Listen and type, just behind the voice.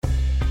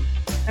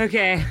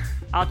Okay,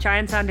 I'll try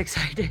and sound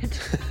excited.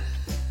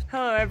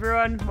 Hello,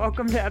 everyone.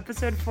 Welcome to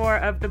episode 4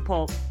 of the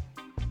PUL.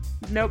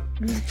 Nope.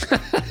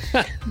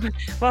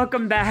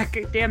 Welcome back.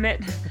 Damn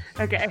it.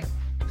 Okay.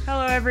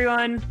 Hello,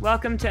 everyone.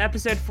 Welcome to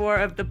episode 4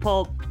 of the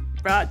PUL,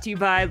 brought to you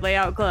by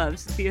Layout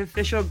Gloves, the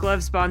official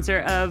glove sponsor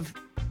of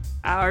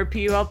our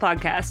PUL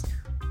podcast.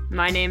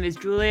 My name is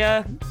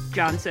Julia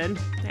Johnson,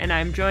 and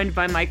I'm joined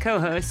by my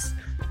co-hosts.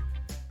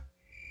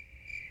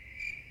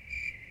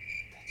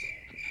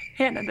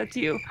 Hannah, that's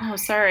you. Oh,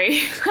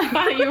 sorry. I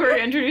thought you were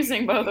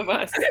introducing both of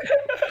us.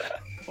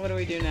 What do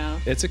we do now?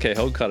 It's okay.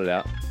 He'll cut it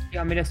out. You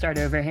want me to start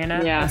over,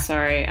 Hannah? Yeah,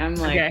 sorry.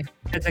 Okay,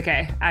 it's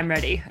okay. I'm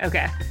ready.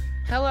 Okay.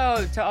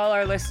 Hello to all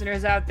our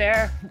listeners out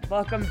there.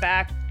 Welcome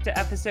back to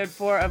episode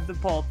 4 of the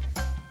PUL,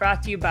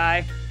 brought to you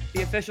by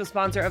the official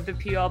sponsor of the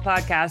PUL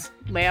podcast,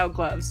 Layout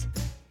Gloves.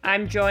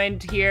 I'm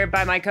joined here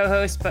by my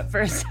co-host, but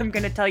first I'm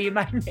going to tell you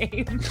my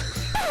name.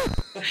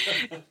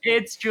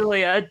 It's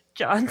Julia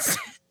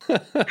Johnson.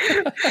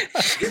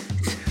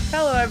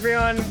 Hello,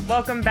 everyone.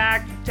 Welcome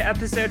back to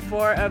episode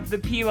 4 of the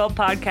PUL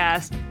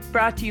podcast,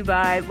 brought to you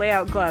by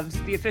Layout Gloves,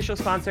 the official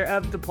sponsor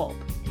of the PUL.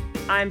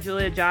 I'm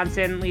Julia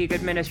Johnson, League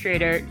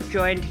Administrator,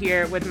 joined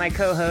here with my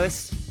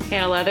co-host,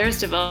 Hannah Leathers,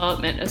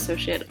 Development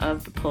Associate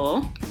of the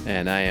PUL.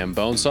 And I am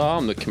Bonesaw.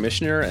 I'm the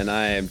commissioner, and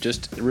I have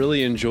just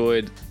really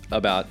enjoyed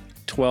about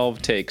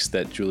 12 takes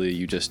that, Julia,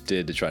 you just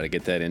did to try to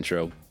get that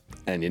intro,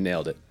 and you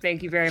nailed it.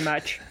 Thank you very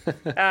much.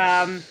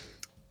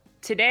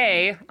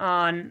 Today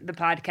on the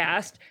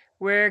podcast,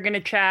 we're going to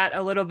chat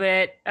a little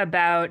bit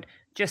about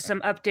just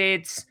some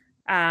updates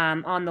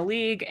on the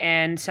league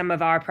and some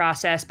of our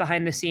process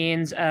behind the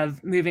scenes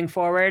of moving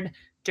forward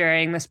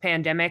during this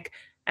pandemic.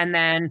 And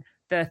then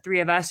the three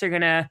of us are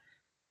going to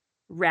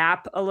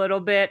rap a little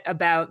bit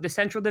about the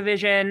Central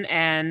Division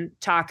and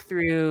talk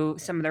through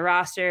some of the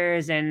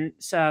rosters and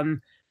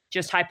some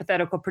just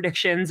hypothetical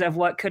predictions of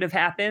what could have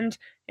happened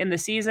in the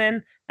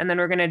season. And then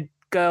we're going to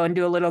go and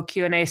do a little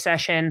Q&A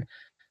session.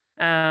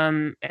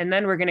 And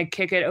then we're going to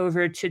kick it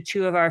over to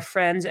two of our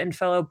friends and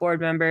fellow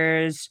board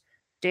members,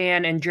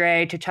 Dan and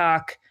Dre, to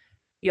talk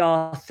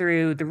y'all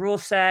through the rule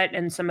set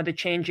and some of the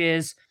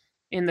changes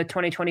in the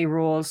 2020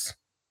 rules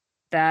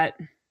that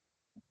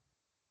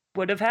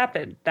would have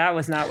happened. That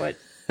was not what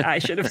I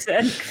should have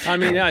said. I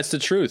mean, yeah, it's the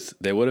truth.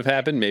 They would have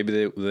happened.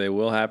 Maybe they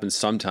will happen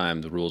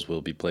sometime. The rules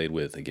will be played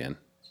with again.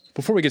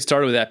 Before we get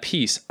started with that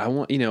piece, I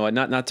want,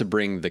 not to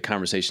bring the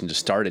conversation to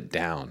start it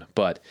down,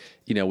 but,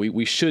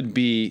 we should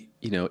be,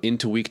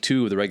 into week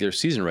 2 of the regular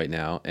season right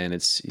now. And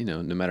it's,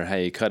 no matter how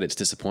you cut it, it's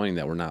disappointing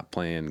that we're not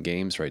playing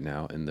games right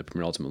now in the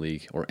Premier Ultimate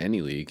League or any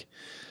league.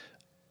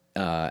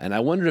 And I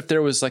wondered if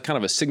there was like kind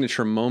of a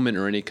signature moment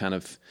or any kind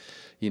of,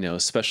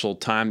 special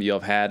time you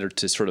have had or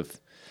to sort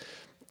of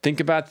think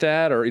about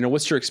that, or,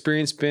 what's your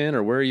experience been,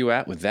 or where are you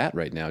at with that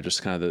right now?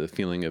 Just kind of the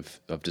feeling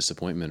of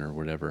disappointment or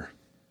whatever.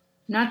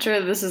 Not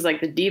sure this is like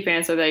the deep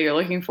answer that you're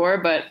looking for,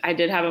 but I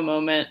did have a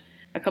moment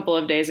a couple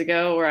of days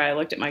ago where I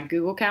looked at my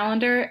Google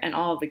Calendar and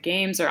all of the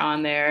games are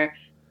on there.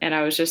 And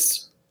I was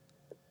just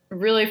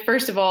really,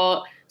 first of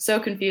all, so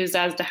confused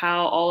as to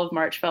how all of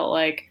March felt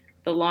like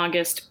the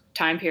longest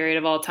time period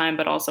of all time,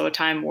 but also a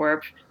time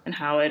warp, and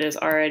how it is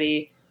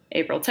already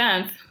April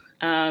 10th.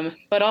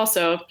 But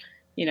also,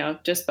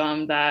 just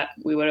bummed that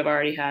we would have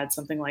already had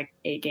something like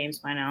 8 games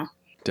by now.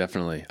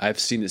 Definitely. I've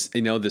seen this,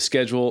 the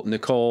schedule.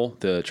 Nicole,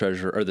 the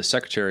treasurer or the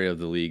secretary of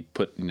the league,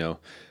 put,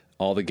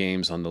 all the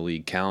games on the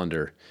league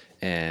calendar.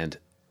 And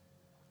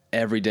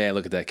every day I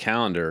look at that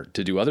calendar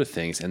to do other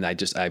things. And I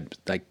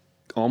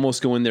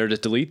almost go in there to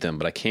delete them,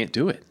 but I can't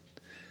do it.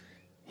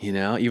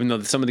 Even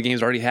though some of the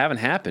games already haven't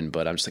happened,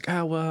 but I'm just like,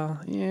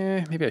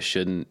 maybe I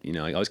shouldn't.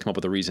 I always come up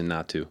with a reason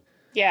not to.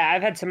 Yeah,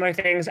 I've had similar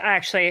things.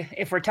 Actually,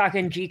 if we're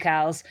talking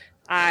GCals,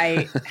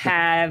 I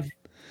have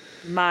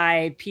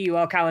my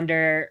PUL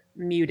calendar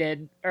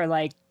muted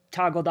or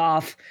toggled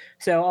off.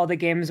 So all the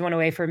games went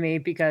away from me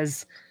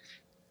because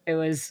it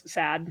was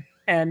sad.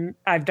 And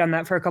I've done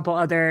that for a couple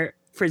other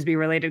Frisbee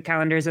related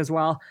calendars as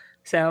well.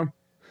 So,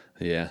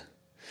 yeah.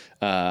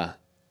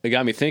 It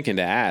got me thinking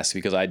to ask,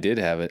 because I did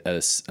have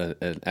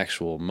an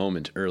actual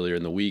moment earlier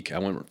in the week. I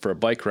went for a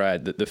bike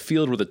ride. The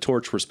field where the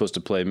Torch were supposed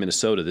to play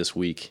Minnesota this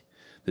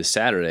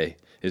Saturday,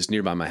 is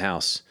nearby my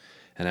house.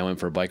 And I went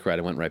for a bike ride.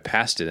 I went right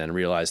past it and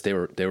realized they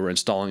were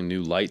installing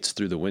new lights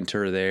through the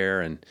winter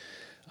there. And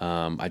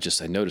I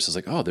noticed, I was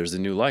like, oh, there's the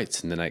new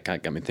lights. And then it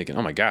got me thinking,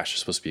 oh my gosh, there's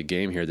supposed to be a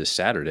game here this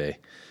Saturday.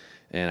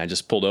 And I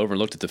just pulled over and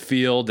looked at the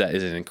field. That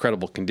is in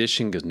incredible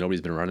condition because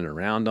nobody's been running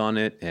around on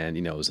it. And,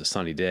 it was a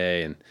sunny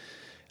day. And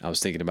I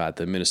was thinking about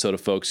the Minnesota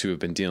folks who have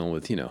been dealing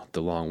with,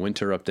 the long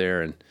winter up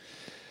there. And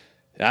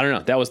I don't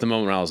know. That was the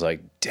moment where I was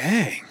like,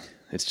 dang,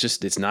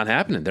 it's not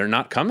happening. They're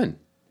not coming.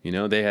 They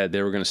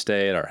were going to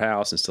stay at our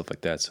house and stuff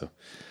like that. So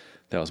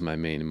that was my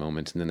main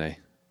moment. And then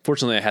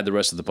fortunately I had the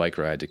rest of the bike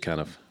ride to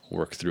kind of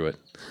work through it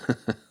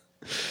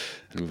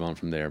and move on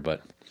from there.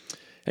 But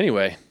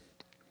anyway,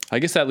 I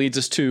guess that leads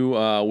us to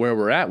where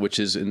we're at, which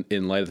is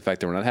in light of the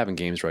fact that we're not having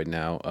games right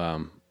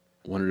now.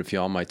 Wondered if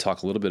y'all might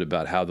talk a little bit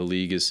about how the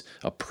league is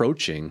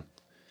approaching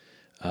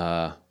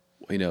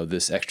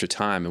this extra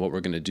time and what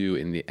we're going to do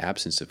in the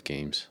absence of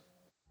games.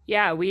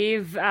 Yeah,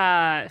 we've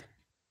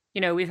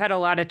we've had a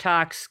lot of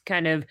talks,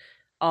 kind of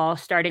all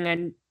starting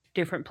in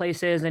different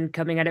places and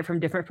coming at it from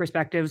different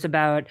perspectives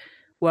about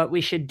what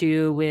we should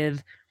do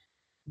with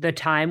the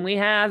time we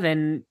have,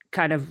 and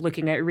kind of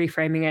looking at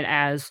reframing it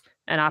as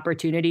an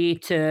opportunity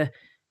to,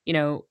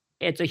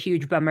 it's a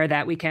huge bummer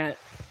that we can't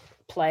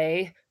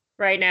play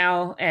right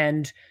now.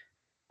 And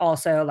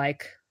also,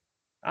 like,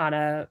 on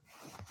a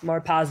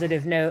more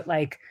positive note,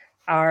 like,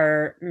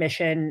 our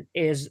mission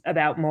is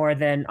about more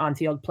than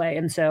on-field play.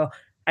 And so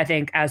I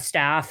think as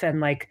staff and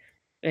like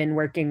in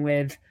working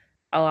with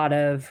a lot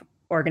of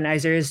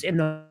organizers in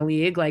the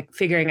league, like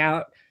figuring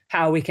out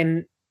how we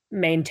can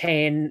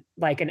maintain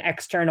like an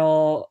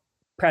external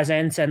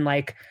presence and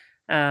like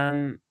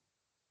kind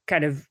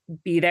of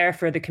be there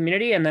for the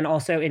community, and then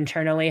also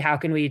internally, how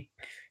can we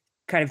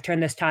kind of turn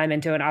this time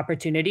into an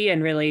opportunity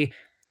and really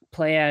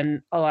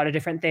plan a lot of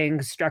different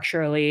things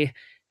structurally,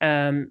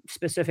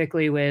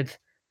 specifically with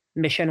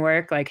mission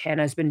work. Like,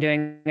 Hannah's been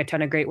doing a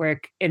ton of great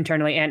work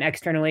internally and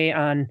externally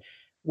on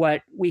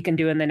what we can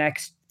do in the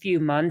next few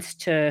months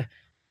to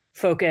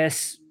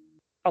focus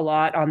a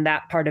lot on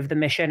that part of the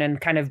mission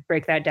and kind of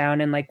break that down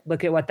and like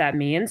look at what that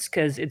means.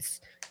 Cause it's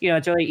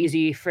really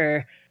easy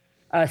for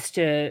us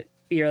to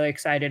be really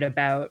excited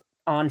about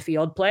on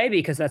field play,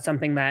 because that's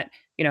something that,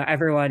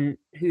 everyone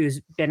who's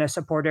been a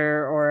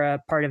supporter or a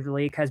part of the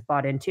league has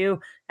bought into.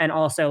 And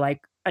also, like,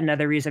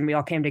 another reason we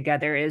all came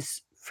together is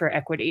for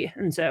equity.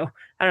 And so,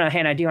 I don't know,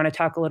 Hannah, do you want to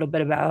talk a little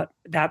bit about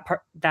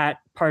that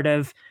part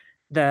of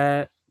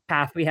the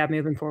path we have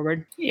moving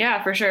forward?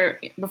 Yeah, for sure.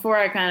 Before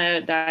I kind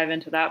of dive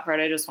into that part,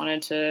 I just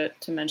wanted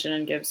to mention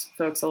and give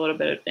folks a little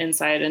bit of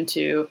insight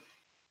into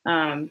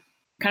kind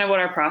of what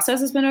our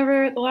process has been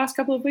over the last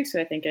couple of weeks. So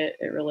I think it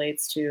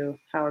relates to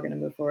how we're going to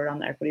move forward on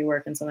the equity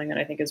work, and something that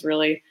I think is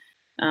really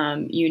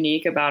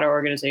unique about our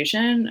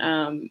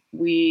organization.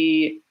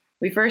 We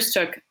first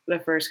took the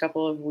first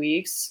couple of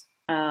weeks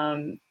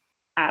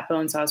at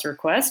Bonesaw's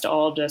request,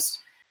 all just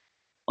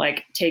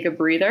like take a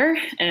breather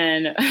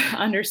and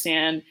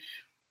understand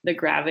the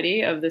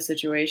gravity of the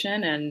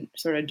situation and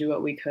sort of do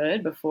what we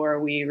could before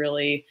we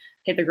really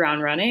hit the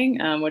ground running,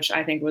 which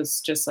I think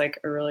was just like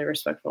a really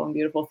respectful and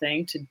beautiful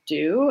thing to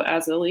do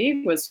as a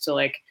league, was to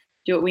like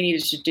do what we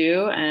needed to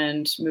do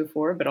and move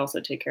forward, but also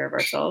take care of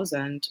ourselves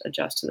and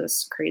adjust to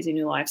this crazy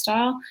new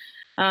lifestyle.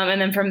 And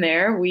then from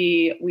there,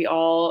 we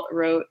all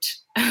wrote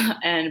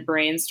and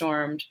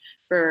brainstormed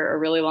for a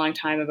really long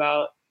time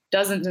about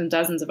dozens and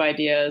dozens of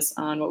ideas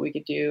on what we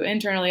could do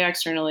internally,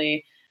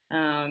 externally.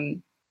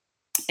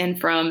 And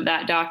from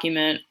that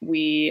document,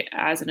 we,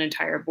 as an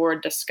entire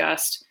board,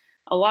 discussed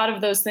a lot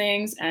of those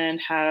things and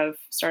have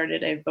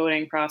started a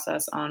voting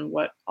process on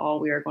what all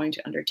we are going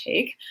to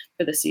undertake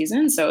for the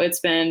season. So it's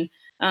been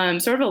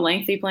sort of a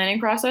lengthy planning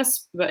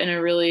process, but in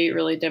a really,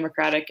 really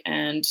democratic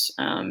and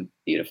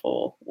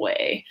beautiful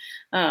way.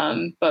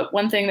 But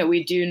one thing that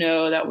we do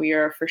know that we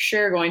are for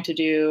sure going to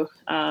do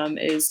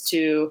is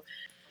to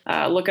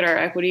look at our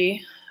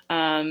equity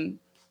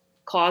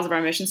clause of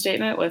our mission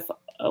statement with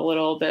a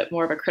little bit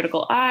more of a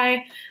critical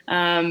eye,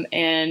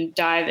 and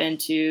dive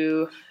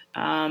into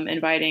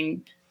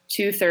inviting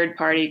 2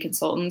 third-party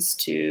consultants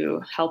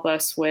to help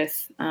us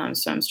with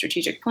some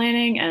strategic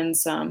planning and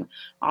some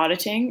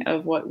auditing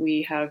of what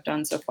we have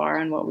done so far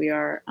and what we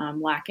are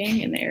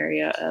lacking in the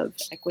area of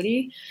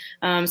equity.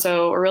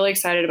 So we're really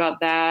excited about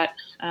that,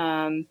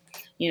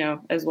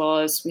 as well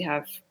as we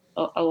have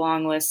a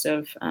long list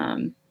of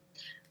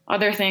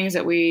other things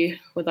that we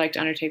would like to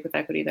undertake with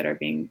equity that are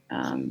being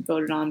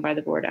voted on by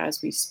the board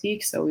as we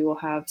speak. So we will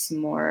have some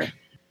more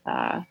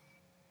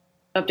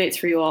updates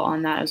for you all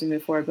on that as we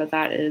move forward. But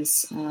that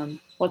is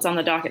what's on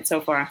the docket so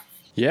far.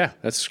 Yeah,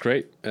 that's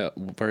great.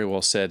 Very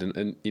well said.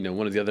 And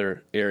one of the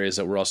other areas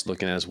that we're also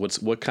looking at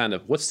is what kind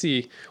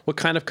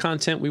of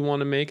content we want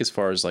to make, as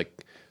far as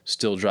like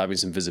still driving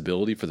some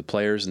visibility for the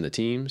players and the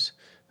teams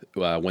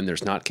when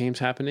there's not games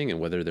happening, and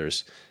whether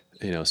there's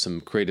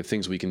some creative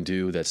things we can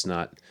do that's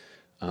not.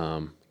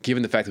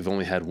 Given the fact that we've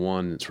only had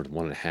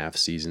 1.5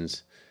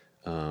 seasons,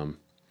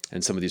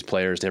 and some of these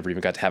players never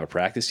even got to have a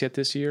practice yet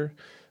this year.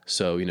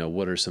 So,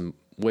 what are some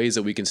ways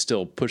that we can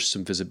still push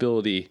some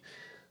visibility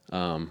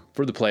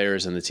for the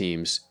players and the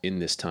teams in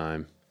this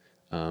time?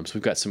 So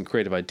we've got some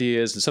creative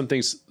ideas, and some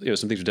things we're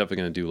definitely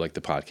going to do, like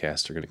the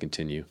podcast, are going to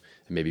continue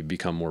and maybe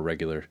become more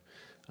regular.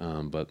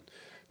 But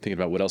thinking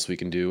about what else we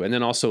can do. And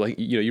then also, like,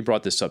 you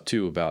brought this up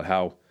too, about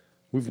how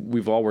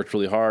we've all worked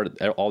really hard,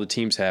 all the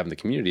teams have and the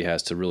community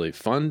has, to really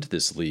fund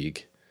this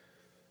league.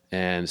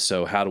 And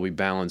so how do we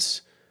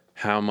balance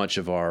how much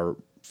of our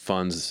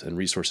funds and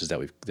resources that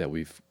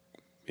we've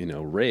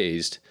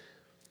raised,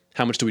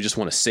 how much do we just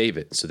want to save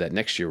it so that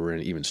next year we're in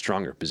an even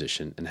stronger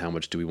position, and how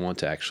much do we want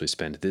to actually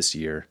spend this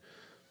year,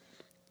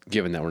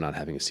 given that we're not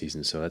having a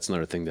season? So that's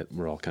another thing that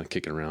we're all kind of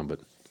kicking around. But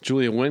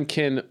Julia,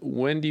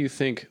 when do you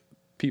think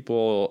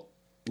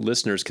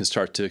listeners can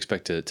start to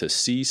expect to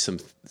see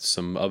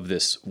some of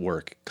this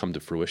work come to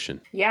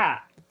fruition? Yeah,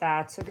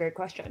 that's a great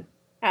question.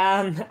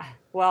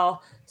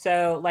 Well,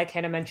 so like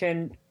Hannah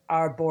mentioned,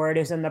 our board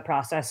is in the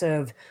process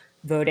of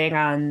voting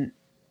on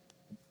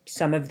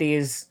some of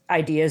these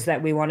ideas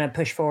that we want to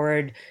push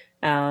forward,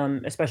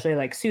 especially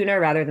like sooner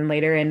rather than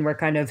later. And we're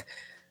kind of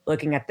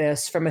looking at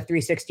this from a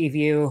 360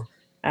 view,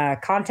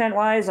 content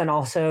wise, and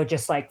also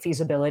just like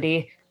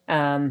feasibility,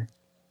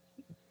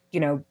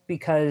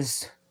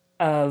 because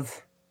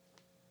of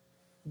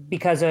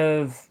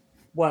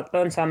what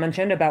Bonesaw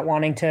mentioned about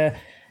wanting to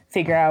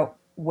figure out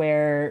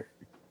where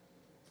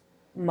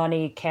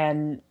money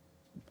can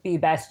be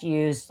best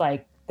used.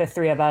 Like the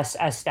three of us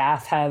as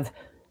staff have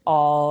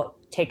all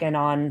taken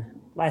on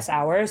less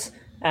hours.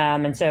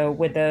 And so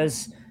with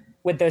those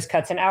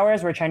cuts in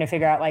hours, we're trying to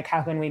figure out like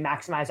how can we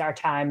maximize our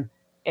time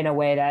in a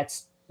way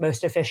that's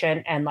most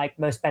efficient and like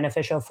most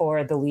beneficial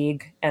for the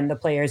league and the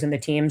players and the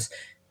teams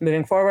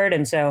moving forward.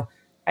 And so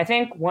I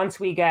think once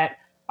we get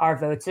our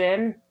votes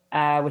in,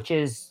 which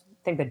is,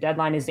 I think the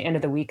deadline is the end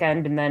of the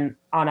weekend, and then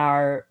on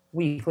our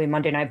weekly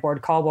Monday night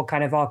board call, we'll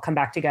kind of all come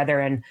back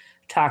together and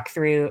talk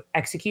through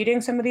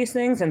executing some of these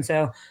things. And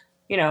so,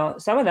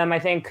 some of them I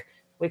think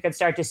we could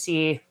start to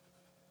see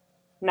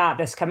not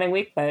this coming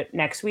week, but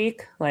next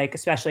week, like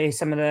especially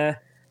some of the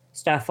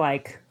stuff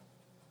like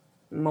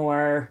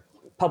more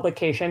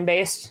publication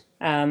based.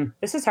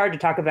 This is hard to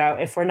talk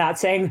about if we're not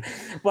saying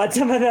what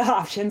some of the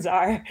options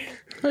are.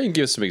 Well, you can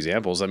give some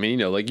examples. I mean,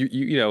 like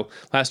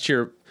last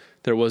year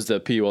there was the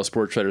PUL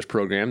Sports Writers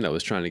program that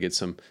was trying to get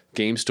some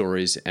game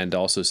stories and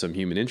also some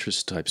human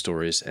interest type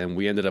stories. And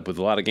we ended up with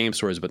a lot of game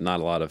stories, but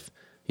not a lot of,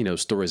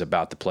 stories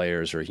about the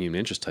players or human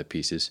interest type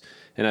pieces.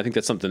 And I think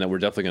that's something that we're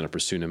definitely going to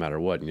pursue no matter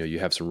what. You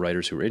have some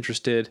writers who are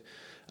interested.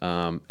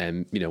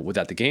 And,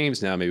 without the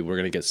games now, maybe we're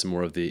going to get some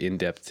more of the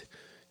in-depth,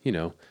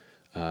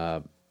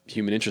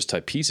 human interest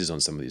type pieces on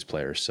some of these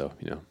players. So,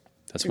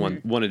 that's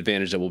one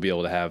advantage that we'll be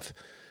able to have,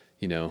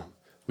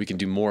 we can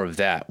do more of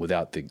that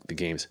without the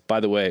games.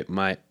 By the way,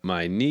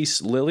 my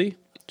niece, Lily,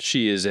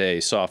 she is a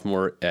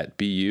sophomore at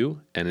BU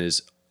and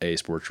is a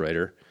sports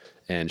writer,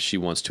 and she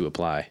wants to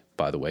apply,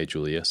 by the way,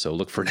 Julia. So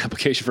look for an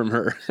application from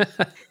her.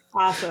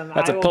 Awesome.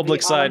 That's a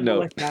public side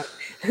note.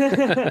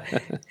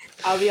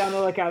 I'll be on the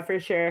lookout for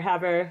sure.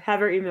 Have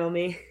her email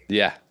me.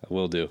 Yeah, I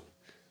will do.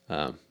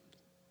 So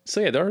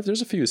yeah,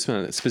 there's a few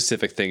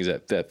specific things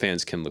that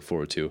fans can look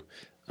forward to.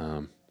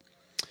 Can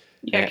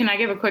I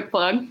give a quick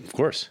plug? Of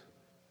course.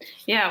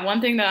 Yeah,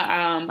 one thing that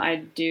I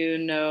do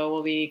know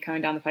will be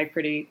coming down the pike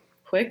pretty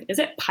quick. Is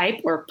it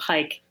pipe or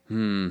pike?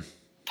 Pike.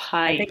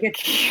 I think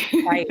it's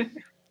pipe.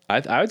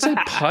 I would say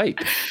pipe.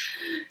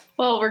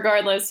 Well,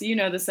 regardless, you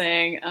know the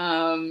saying.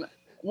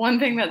 One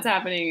thing that's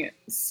happening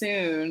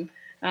soon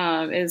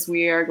is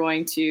we are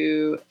going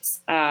to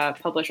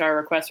publish our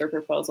request for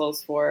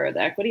proposals for the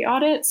equity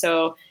audit.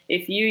 So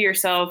if you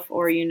yourself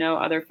or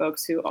other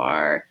folks who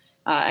are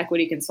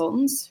equity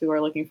consultants who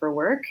are looking for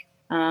work,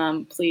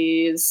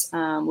 please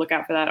look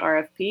out for that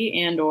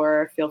RFP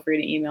and/or feel free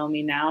to email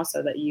me now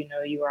so that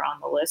you are on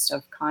the list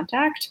of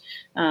contact.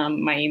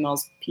 My email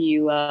is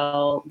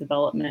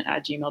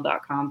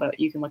puldevelopment@gmail.com, but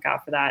you can look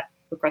out for that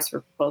request for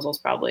proposals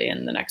probably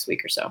in the next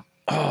week or so.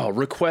 Oh,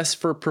 request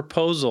for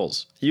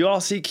proposals. You all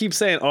keep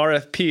saying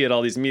RFP at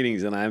all these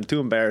meetings, and I'm too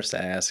embarrassed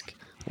to ask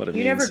what it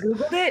means. You never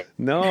Googled it?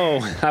 No,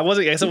 I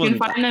wasn't. I guess you can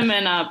find them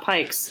in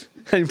Pikes.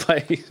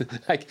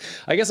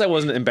 I guess I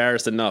wasn't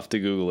embarrassed enough to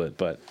Google it,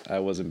 but I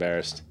was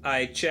embarrassed.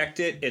 I checked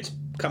it. It's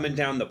coming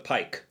down the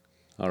pike.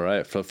 All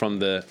right, from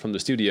the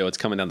studio, it's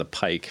coming down the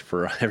pike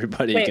for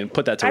everybody. Wait, you can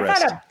put that to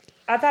rest.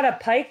 I thought a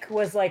pike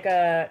was like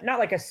not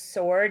like a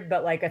sword,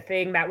 but like a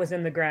thing that was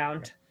in the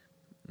ground.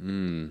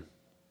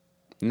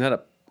 Not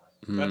a.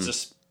 That's a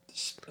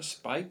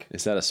spike.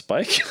 Is that a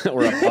spike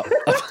or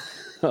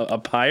a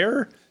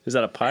pyre? Is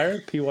that a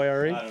pyre?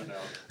 Pyre? I don't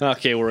know.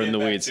 Okay, we're in the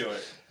weeds.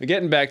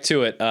 Getting back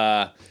to it.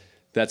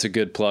 That's a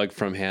good plug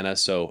from Hannah.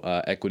 So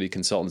equity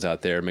consultants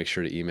out there, make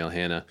sure to email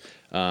Hannah.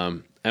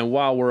 And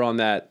while we're on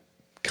that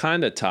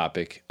kind of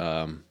topic,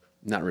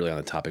 not really on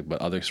the topic, but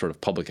other sort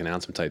of public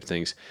announcement type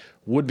things,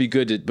 would be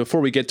good to, before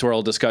we get to our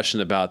whole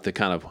discussion about the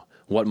kind of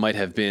what might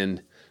have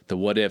been the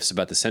what ifs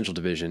about the Central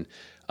Division.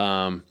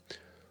 We're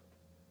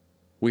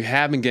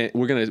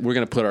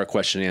gonna put our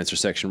question and answer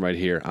section right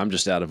here. I'm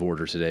just out of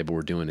order today, but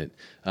we're doing it.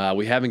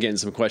 We have been getting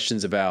some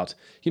questions about,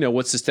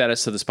 what's the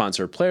status of the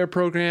sponsored player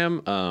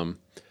program? Are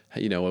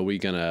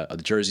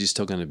the jerseys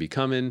still gonna be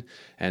coming?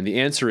 And the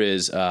answer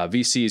is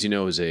VC, as you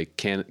know, is a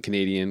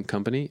Canadian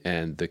company,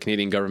 and the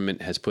Canadian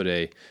government has put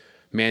a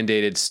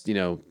mandated,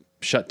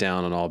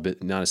 shutdown on all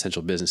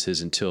non-essential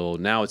businesses until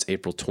now. It's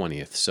April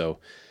 20th. So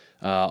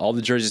all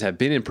the jerseys have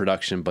been in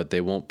production, but they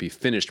won't be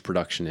finished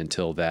production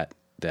until that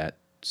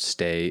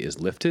stay is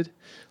lifted.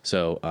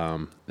 So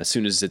as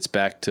soon as it's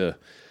back to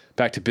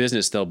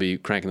business, they'll be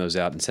cranking those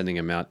out and sending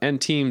them out.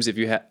 And teams, if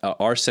you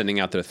are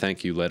sending out their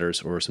thank you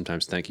letters or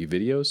sometimes thank you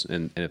videos,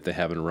 and if they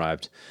haven't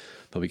arrived,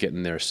 they'll be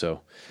getting there. So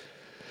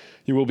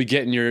you will be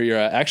getting your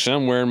actually,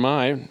 I'm wearing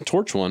my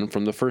Torch one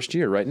from the first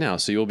year right now.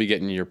 So you'll be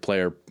getting your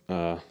player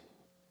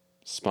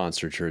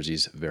sponsored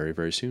jerseys very,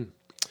 very soon.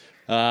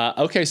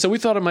 Okay, so we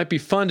thought it might be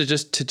fun to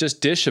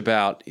just dish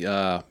about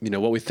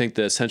what we think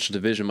the Central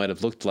Division might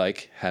have looked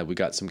like had we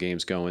got some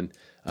games going.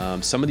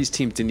 Some of these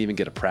teams didn't even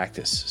get a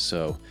practice,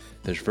 so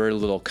there's very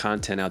little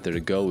content out there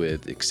to go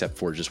with except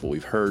for just what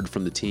we've heard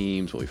from the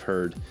teams, what we've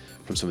heard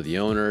from some of the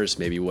owners,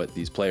 maybe what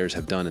these players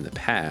have done in the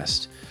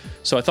past.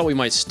 So I thought we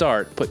might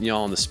start putting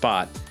y'all on the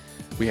spot.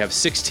 We have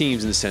 6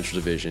 teams in the Central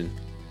Division.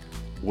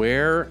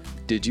 Where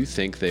did you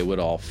think they would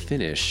all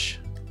finish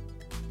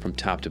from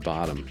top to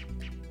bottom?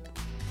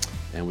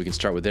 And we can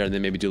start with there and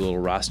then maybe do a little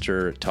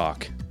roster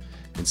talk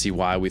and see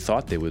why we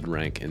thought they would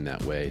rank in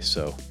that way.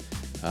 So,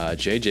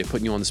 JJ,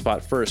 putting you on the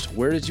spot first,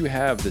 where did you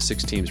have the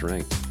 6 teams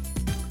ranked?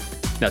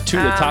 Now,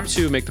 the top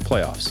 2 make the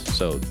playoffs.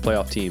 So,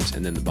 playoff teams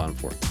and then the bottom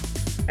 4.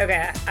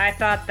 Okay, I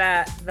thought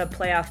that the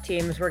playoff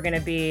teams were going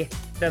to be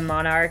the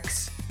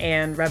Monarchs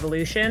and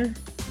Revolution.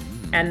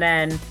 And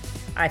then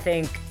I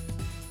think,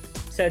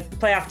 so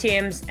playoff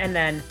teams, and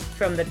then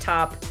from the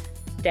top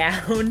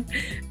down,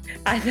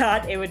 I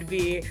thought it would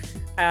be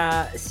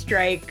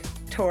Strike,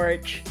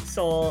 Torch,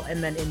 Soul,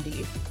 and then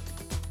Indy.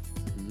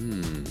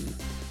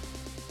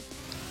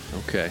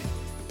 Okay.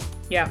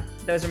 Yeah,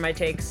 those are my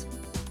takes.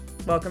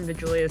 Welcome to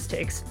Julia's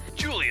Takes.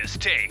 Julia's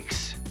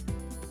Takes.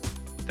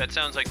 That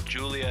sounds like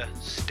Julia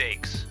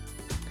Steaks.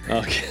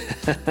 Okay.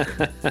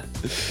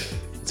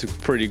 It's a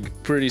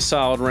pretty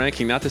solid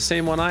ranking. Not the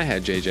same one I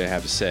had, JJ, I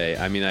have to say.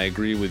 I mean, I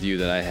agree with you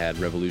that I had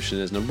Revolution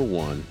as number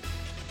 1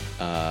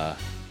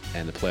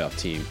 and the playoff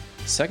team.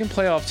 Second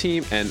playoff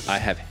team, and I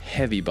have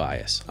heavy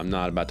bias. I'm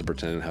not about to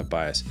pretend I don't have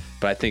bias,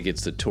 but I think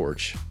it's the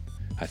Torch.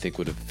 I think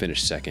would have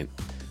finished second.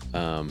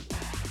 And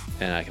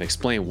I can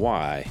explain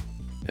why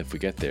if we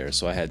get there.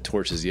 So I had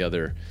Torch as the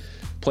other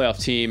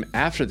playoff team.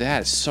 After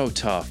that, it's so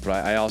tough,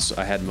 but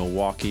I had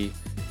Milwaukee,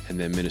 and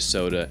then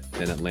Minnesota,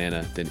 then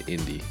Atlanta, then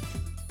Indy.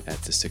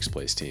 That's the 6th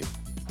place team.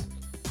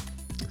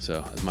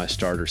 So my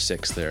starter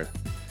 6 there.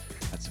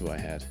 That's who I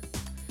had.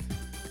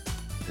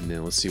 And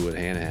then let's see what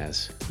Hannah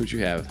has. Who'd you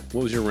have?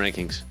 What was your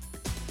rankings?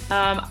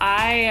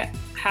 I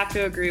have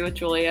to agree with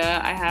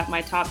Julia. I have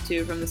my top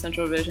 2 from the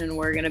Central Division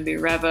were going to be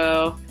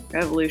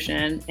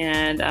Revolution,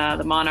 and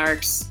the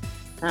Monarchs.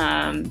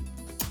 And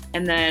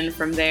then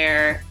from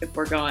there, if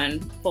we're going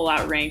full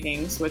out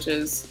rankings, which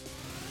is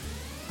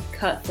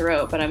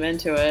cutthroat, but I'm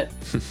into it,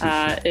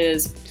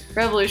 is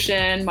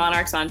Revolution,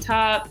 Monarchs on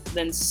top,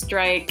 then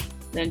Strike,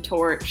 then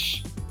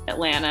Torch,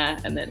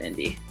 Atlanta, and then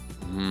Indy.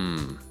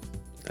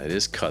 That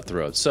is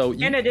cutthroat. So,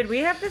 Anna, did we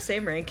have the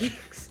same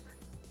rankings?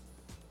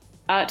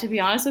 To be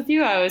honest with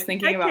you, I was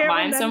thinking about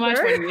mine so much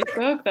when we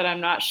spoke that I'm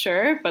not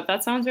sure, but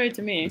that sounds right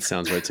to me. It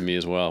sounds right to me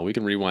as well. We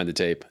can rewind the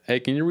tape. Hey,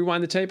 can you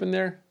rewind the tape in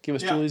there? Give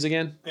us Julie's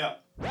again. Yeah.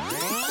 The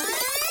Monarchs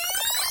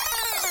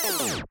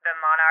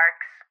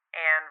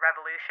and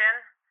Revolution,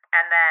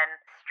 and then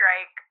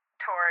Strike,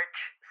 Torch,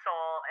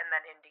 Soul, and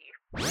then Indy.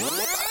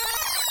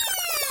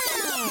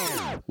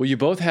 Well, you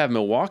both have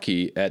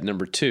Milwaukee at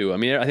number 2. I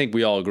mean, I think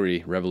we all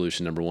agree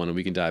Revolution number 1, and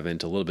we can dive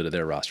into a little bit of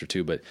their roster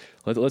too. But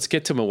let's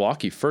get to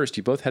Milwaukee first.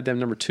 You both had them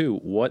number 2.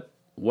 What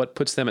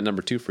puts them at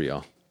number 2 for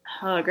y'all?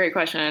 Oh, great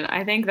question.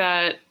 I think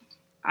that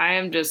I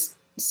am just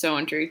so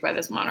intrigued by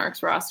this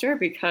Monarchs roster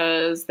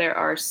because there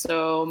are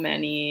so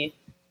many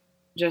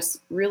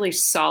just really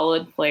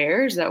solid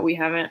players that we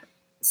haven't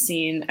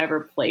seen ever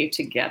play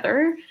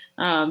together.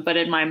 But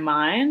in my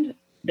mind,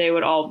 they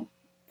would all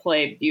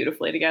play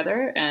beautifully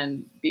together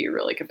and be a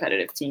really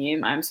competitive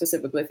team. I'm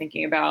specifically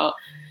thinking about,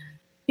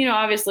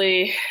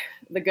 obviously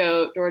the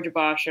GOAT, Georgia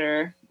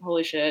Bosher,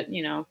 holy shit,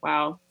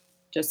 wow,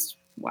 just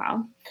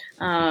wow.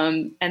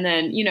 And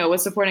then,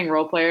 with supporting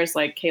role players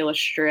like Kayla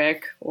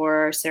Strick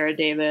or Sarah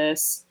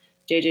Davis,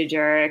 JJ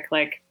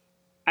Jarek,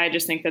 I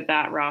just think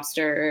that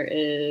roster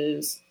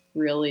is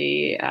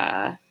really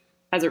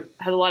has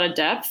a lot of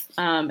depth.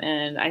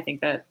 And I think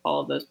that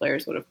all of those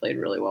players would have played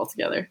really well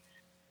together.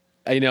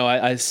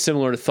 I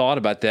similar thought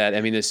about that.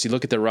 I mean, you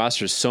look at the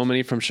rosters, so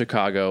many from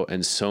Chicago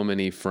and so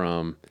many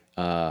from,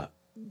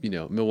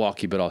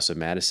 Milwaukee, but also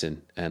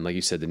Madison. And like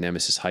you said, the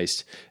Nemesis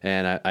Heist.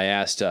 And I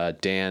asked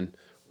Dan,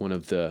 one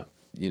of the,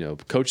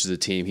 coaches of the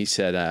team, he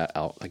said,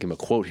 I'll give him a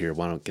quote here.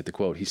 Why don't I get the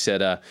quote? He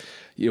said,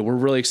 we're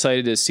really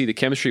excited to see the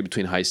chemistry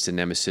between Heist and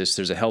Nemesis.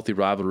 There's a healthy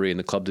rivalry in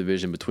the club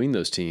division between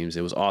those teams.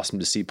 It was awesome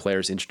to see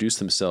players introduce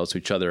themselves to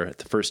each other at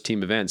the first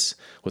team events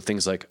with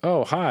things like,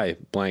 oh, hi,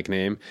 blank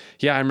name.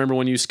 Yeah, I remember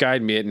when you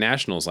skied me at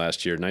Nationals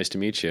last year. Nice to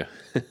meet you.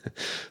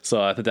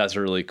 So I think that's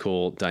a really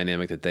cool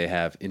dynamic that they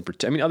have.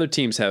 Other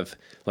teams have,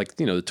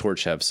 the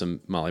Torch have some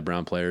Molly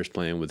Brown players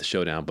playing with the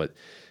Showdown, but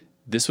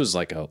this was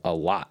a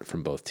lot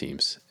from both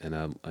teams. And,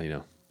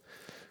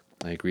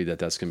 I agree that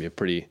that's going to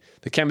be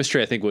the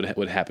chemistry I think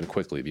would happen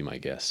quickly, would be my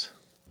guess.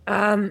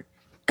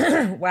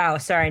 Wow.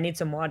 Sorry. I need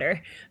some water.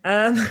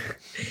 Yeah,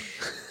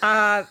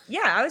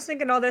 I was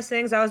thinking all those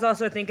things. I was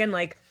also thinking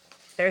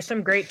there's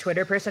some great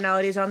Twitter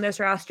personalities on this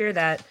roster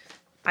that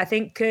I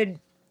think could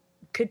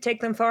take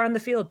them far on the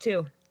field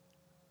too.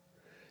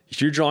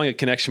 If you're drawing a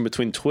connection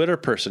between Twitter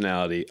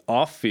personality,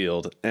 off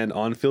field and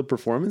on field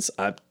performance,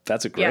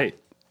 that's a great.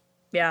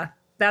 Yeah.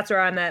 that's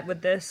where I'm at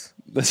with this.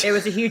 It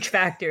was a huge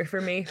factor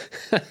for me.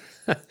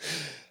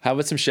 How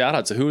about some shout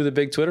outs? Who are the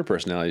big Twitter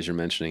personalities you're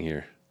mentioning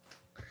here?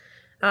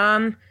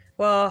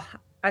 Well,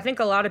 I think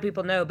a lot of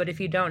people know, but if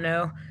you don't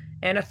know,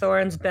 Anna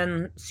Thorne's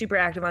been super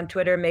active on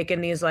Twitter,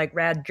 making these like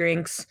rad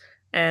drinks,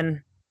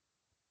 and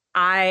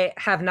I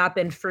have not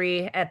been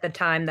free at the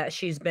time that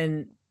she's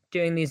been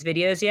doing these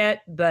videos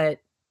yet, but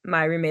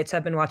my roommates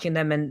have been watching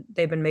them and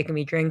they've been making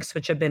me drinks,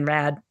 which have been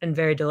rad and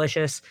very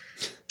delicious.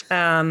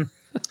 Her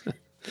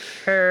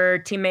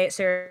teammate,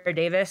 Sarah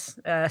Davis,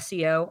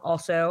 CO,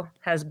 also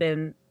has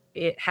been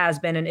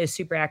and is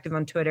super active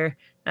on Twitter.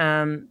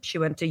 She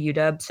went to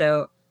UW,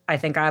 so I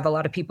think I have a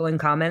lot of people in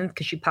common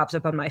because she pops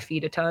up on my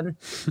feed a ton.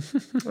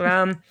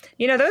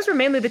 Those were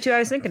mainly the two I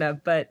was thinking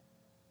of, but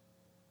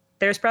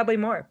there's probably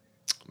more.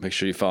 Make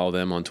sure you follow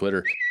them on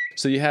Twitter.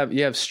 So you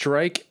have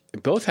Strike.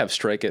 Both have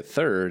Strike at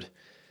third.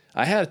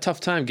 I had a tough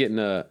time getting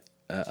a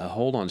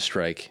hold on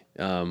Strike.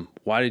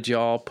 Why did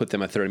y'all put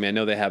them at third? I mean, I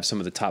know they have some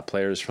of the top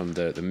players from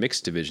the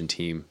mixed division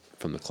team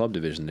from the club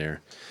division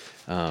there,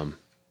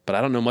 but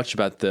I don't know much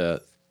about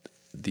the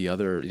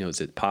other.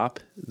 Is it Pop,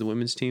 the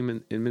women's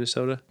team in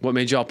Minnesota? What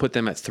made y'all put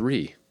them at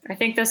 3? I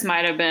think this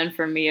might have been,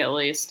 for me at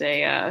least,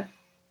 a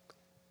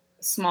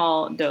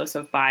small dose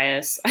of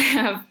bias. I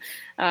have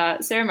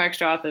Sarah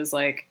Markstroth is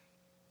like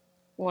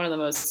one of the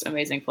most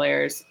amazing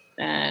players,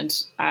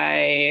 and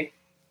I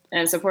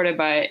am supported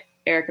by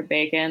Erica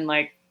Bacon.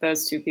 Like,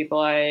 those two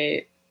people,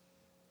 they're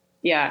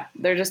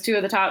just two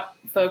of the top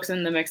folks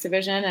in the mixed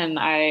division, and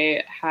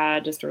I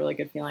had just a really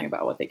good feeling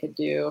about what they could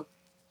do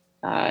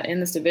in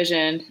this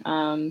division,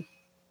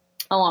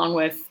 along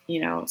with,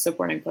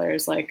 supporting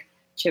players like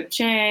Chip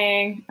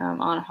Chang,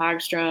 Anna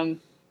Hagstrom.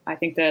 I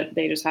think that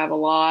they just have a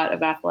lot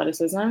of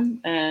athleticism,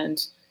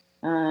 and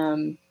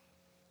I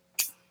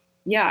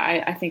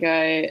think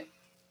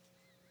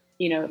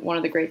one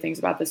of the great things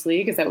about this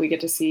league is that we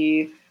get to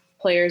see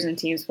players and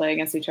teams play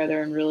against each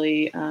other in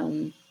really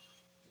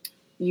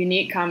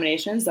unique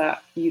combinations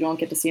that you don't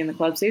get to see in the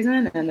club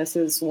season. And this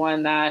is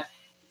one that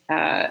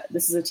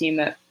this is a team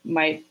that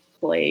might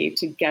play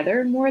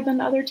together more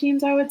than other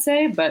teams, I would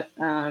say, but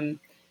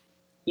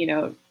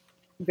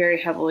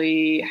very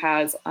heavily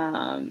has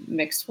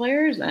mixed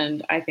players.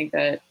 And I think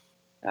that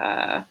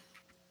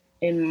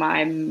in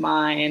my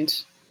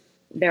mind,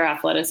 their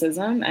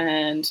athleticism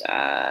and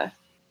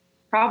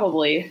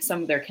probably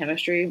some of their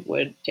chemistry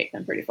would take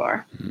them pretty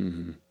far.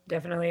 Mm-hmm.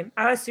 Definitely.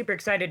 I was super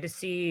excited to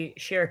see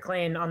Shira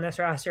Klein on this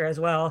roster as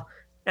well.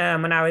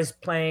 When I was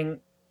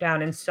playing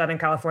down in Southern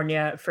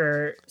California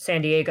for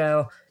San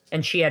Diego,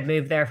 and she had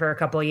moved there for a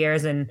couple of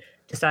years and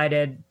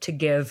decided to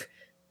give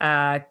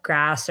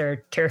grass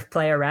or turf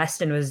play a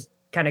rest and was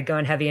kind of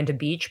going heavy into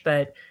beach,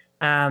 but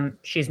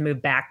she's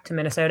moved back to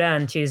Minnesota,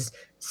 and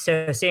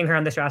so seeing her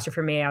on this roster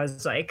for me, I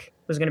was like,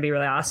 was going to be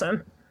really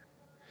awesome.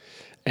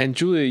 And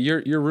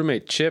Julia, your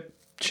roommate Chip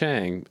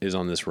Chang is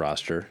on this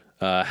roster.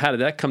 How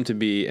did that come to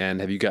be, and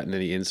have you gotten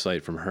any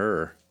insight from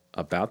her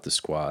about the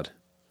squad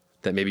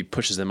that maybe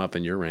pushes them up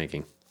in your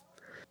ranking?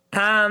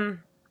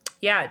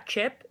 Yeah,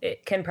 Chip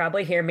can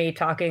probably hear me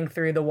talking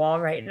through the wall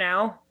right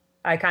now.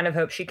 I kind of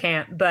hope she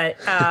can't, but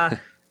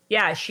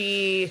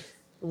she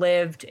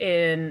lived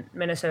in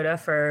Minnesota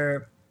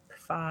for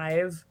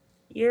 5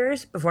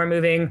 years before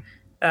moving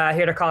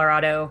here to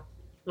Colorado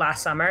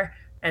last summer.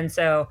 And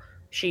so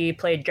she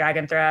played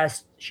Dragon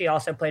Thrust. She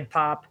also played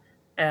Pop.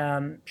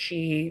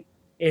 She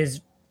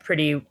is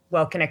pretty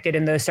well connected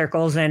in those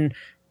circles and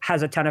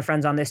has a ton of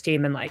friends on this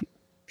team. And like,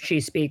 she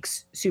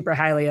speaks super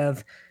highly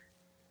of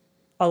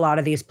a lot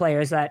of these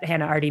players that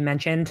Hannah already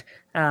mentioned,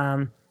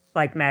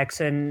 like Max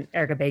and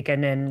Erica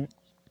Bacon. And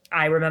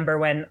I remember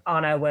when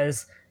Anna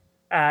was,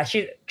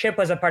 Chip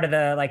was a part of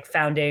the like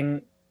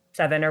founding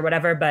 7 or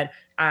whatever, but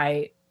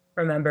I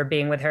remember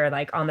being with her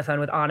like on the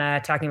phone with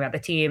Anna, talking about the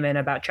team and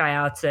about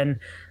tryouts and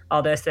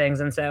all those things.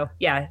 And so,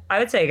 yeah, I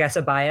would say, I guess,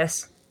 a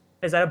bias.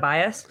 Is that a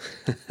bias?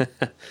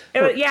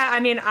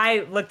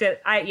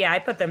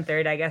 I put them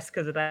third, I guess,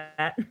 because of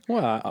that.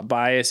 Well, a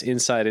bias,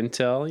 inside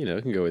intel,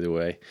 it can go either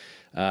way.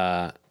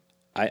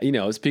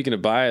 Speaking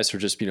of bias or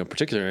just,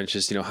 particular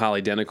interest,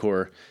 Holly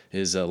Denacor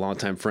is a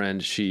longtime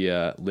friend. She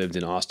lived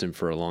in Austin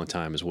for a long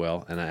time as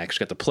well. And I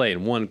actually got to play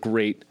in one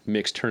great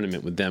mixed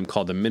tournament with them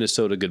called the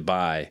Minnesota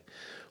Goodbye.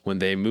 When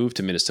they moved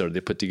to Minnesota,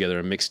 they put together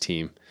a mixed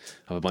team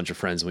of a bunch of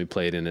friends, and we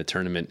played in a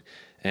tournament.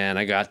 And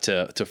I got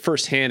to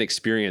firsthand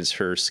experience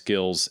her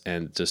skills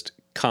and just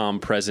calm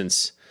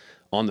presence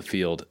on the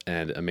field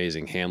and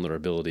amazing handler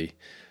ability.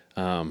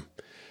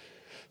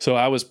 So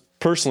I was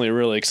personally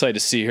really excited to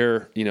see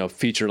her,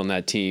 featured on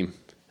that team,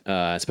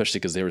 especially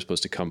because they were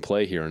supposed to come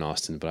play here in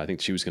Austin. But I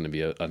think she was going to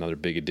be another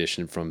big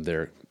addition from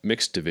their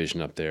mixed division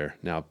up there,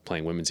 now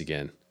playing women's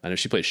again. I know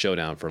she played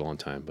Showdown for a long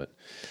time, but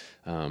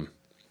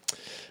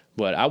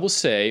I will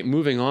say,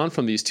 moving on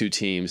from these two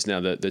teams, now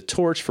the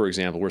Torch, for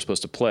example, we're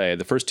supposed to play.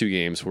 The first 2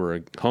 games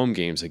were home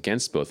games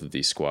against both of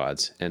these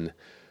squads. And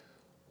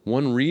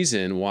one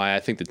reason why I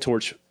think the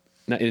Torch,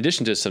 in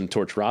addition to some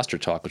Torch roster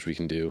talk, which we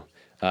can do,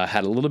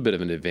 had a little bit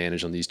of an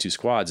advantage on these 2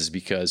 squads is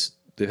because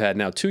they've had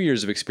now 2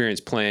 years of experience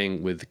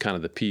playing with kind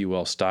of the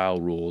PUL style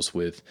rules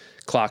with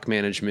clock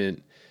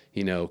management,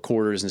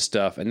 quarters and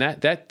stuff. And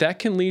that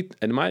can lead,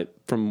 and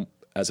from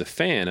as a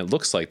fan, it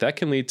looks like that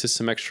can lead to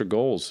some extra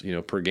goals,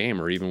 per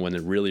game, or even when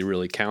it really,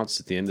 really counts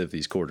at the end of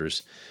these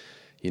quarters.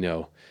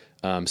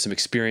 Some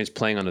experience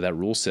playing under that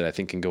rule set, I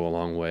think, can go a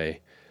long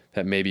way.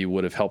 That maybe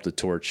would have helped the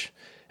Torch.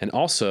 And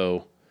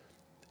also,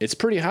 it's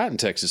pretty hot in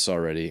Texas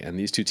already, and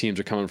these two teams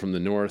are coming from the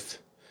north,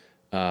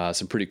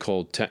 some pretty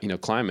cold,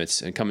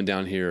 climates, and coming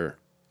down here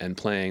and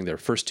playing their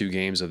first 2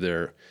 games of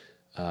their,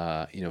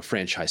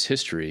 franchise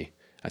history.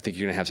 I think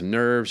you're going to have some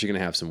nerves, you're going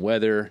to have some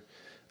weather,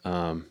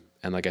 and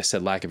like I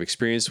said, lack of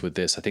experience with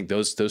this. I think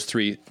those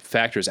 3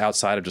 factors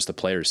outside of just the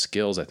players'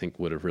 skills, I think,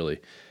 would have really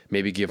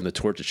maybe given the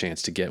Torch a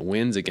chance to get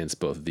wins against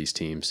both of these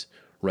teams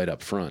right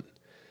up front.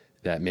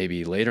 That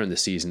maybe later in the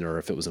season, or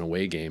if it was an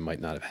away game, might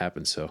not have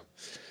happened. So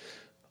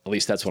at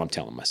least that's what I'm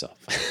telling myself.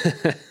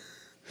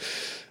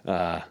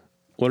 What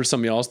are some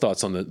of y'all's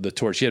thoughts on the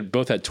Torch? You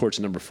both had Torch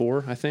number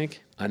 4, I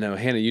think. I know,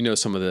 Hannah,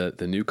 some of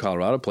the new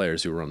Colorado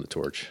players who were on the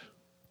Torch.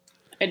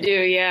 I do,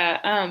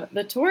 yeah.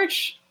 The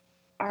Torch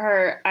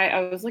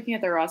I was looking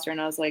at their roster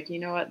and I was like, you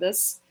know what,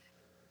 this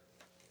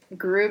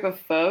group of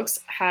folks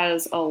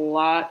has a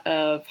lot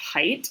of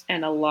height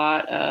and a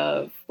lot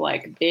of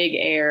big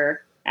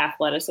air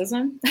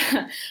athleticism,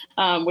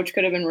 which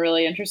could have been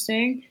really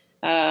interesting.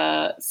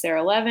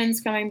 Sarah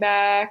Levin's coming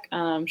back.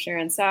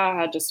 Sharon Sau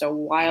had just a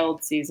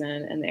wild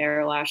season in the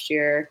air last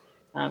year.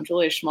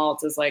 Julia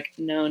Schmaltz is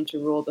known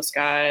to rule the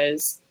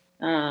skies.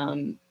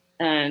 And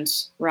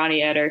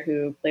Ronnie Eder,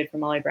 who played for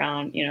Molly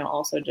Brown,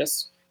 also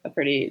just a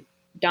pretty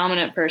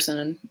dominant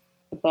person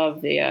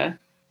above the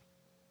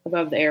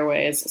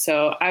airways.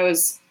 So I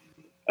was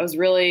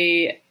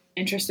really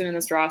interested in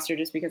this roster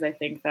just because I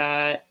think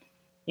that,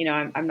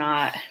 I'm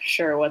not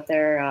sure what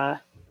their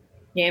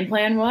game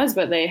plan was,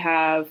 but they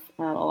have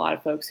a lot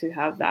of folks who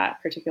have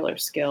that particular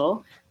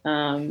skill.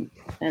 And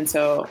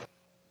so,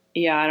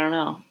 yeah, I don't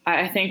know.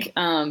 I think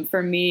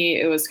for me,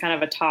 it was kind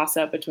of a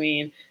toss-up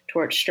between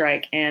Torch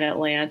Strike and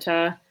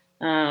Atlanta.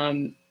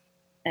 And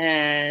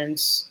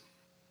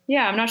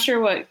yeah, I'm not sure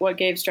what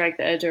gave Strike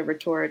the edge over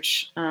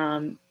Torch,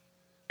 and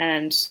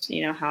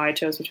how I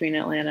chose between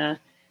Atlanta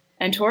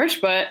and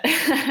Torch. But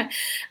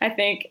I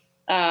think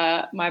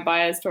my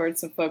bias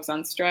towards some folks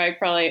on Strike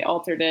probably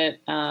altered it.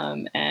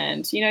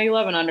 And you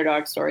love an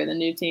underdog story. The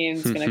new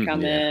team's going to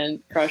come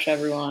in, crush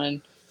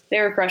everyone. They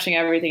were crushing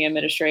everything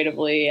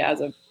administratively as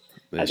a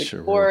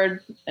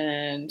board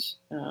and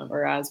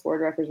or as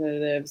board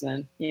representatives,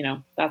 and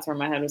that's where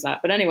my head was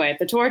at. But anyway,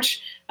 the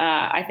Torch,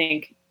 I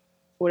think,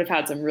 would have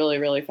had some really,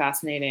 really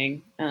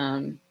fascinating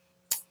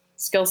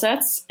skill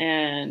sets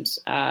and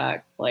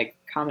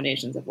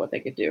combinations of what they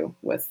could do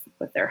with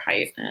their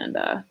height and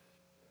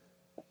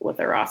with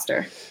their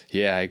roster.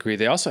 Yeah, I agree.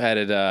 They also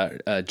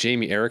added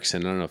Jamie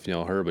Erickson. I don't know if you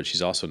know her, but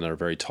she's also another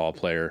very tall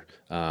player.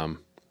 I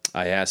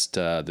asked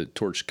the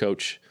Torch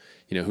coach,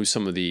 who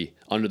some of the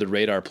under the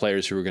radar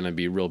players who were going to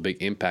be real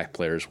big impact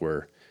players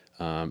were,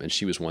 and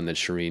she was one that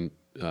Shireen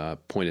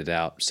pointed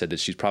out, said that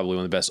she's probably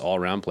one of the best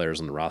all-around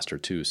players on the roster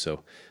too. So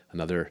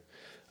another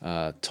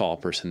tall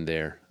person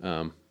there.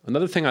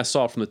 Another thing I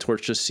saw from the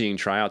Torch, just seeing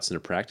tryouts in their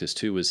practice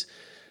too, was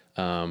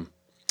a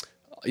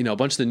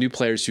bunch of the new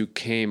players who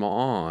came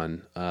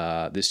on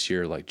this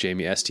year, like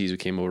Jamie Estes, who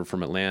came over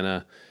from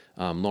Atlanta,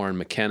 Lauren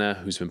McKenna,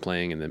 who's been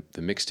playing in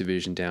the mixed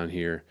division down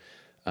here,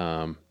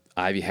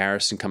 Ivy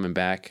Harrison coming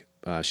back.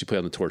 She played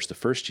on the Torch the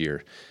first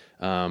year,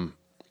 and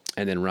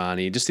then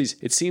Ronnie. Just these.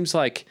 It seems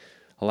like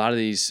a lot of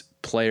these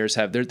players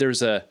have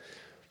there's a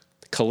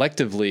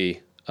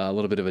collectively a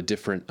little bit of a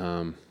different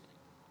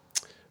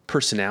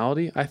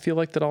personality. I feel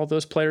like that all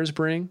those players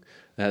bring.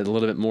 A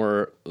little bit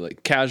more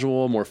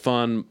casual, more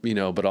fun,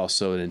 but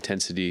also an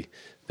intensity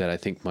that I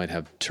think might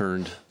have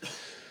turned.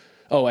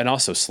 Oh, and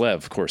also Slev,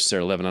 of course,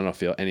 Sarah Levin. I don't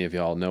know if any of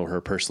y'all know her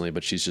personally,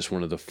 but she's just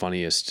one of the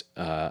funniest,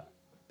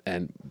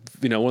 and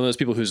one of those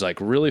people who's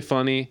really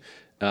funny,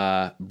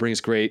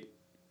 brings great,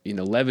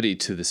 levity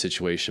to the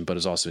situation, but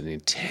is also an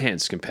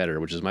intense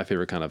competitor, which is my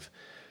favorite kind of,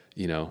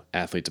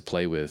 athlete to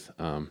play with.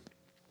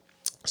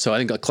 So I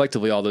think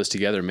collectively all those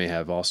together may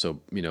have also,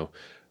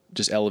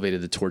 just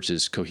elevated the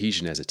Torch's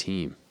cohesion as a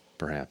team,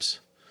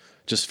 perhaps,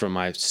 just from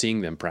my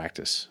seeing them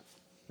practice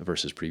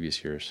versus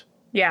previous years.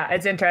 Yeah,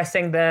 it's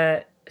interesting.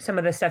 Some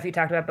of the stuff you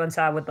talked about,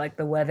 Bonsai, with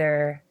the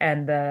weather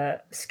and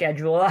the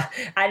schedule.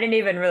 I didn't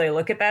even really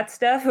look at that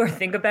stuff or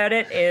think about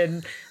it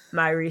in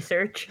my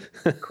research,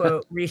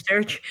 quote,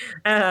 research.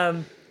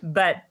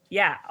 But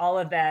yeah, all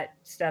of that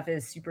stuff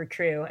is super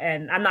true.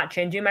 And I'm not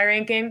changing my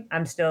ranking.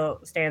 I'm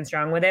still staying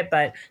strong with it,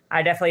 but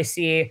I definitely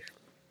see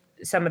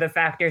some of the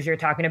factors you're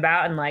talking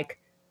about and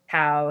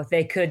how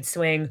they could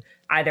swing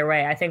either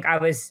way. I think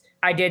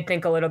I did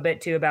think a little bit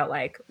too about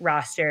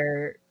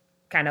roster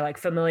kind of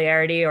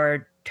familiarity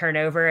or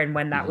turnover and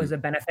when that was a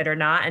benefit or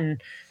not.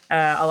 And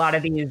a lot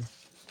of these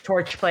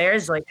Torch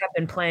players have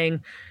been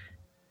playing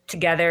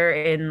together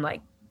in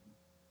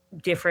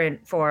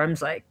different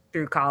forms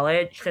through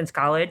college, since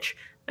college.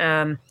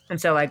 And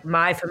so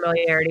my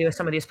familiarity with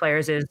some of these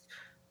players is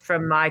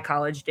from my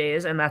college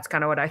days, and that's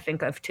kind of what I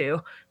think of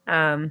too.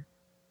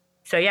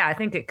 So yeah, I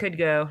think it could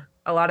go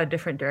a lot of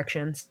different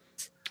directions.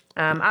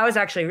 I was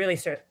actually really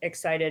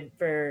excited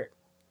for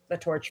the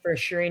Torch for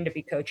Shireen to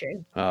be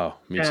coaching. Oh,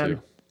 me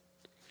too.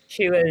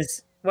 She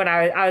was, when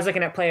I was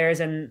looking at players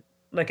and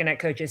looking at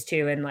coaches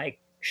too, and like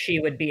she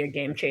would be a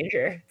game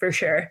changer for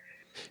sure.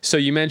 So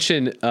you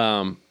mentioned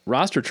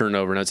roster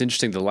turnover. Now it's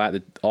interesting.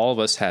 All of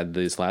us had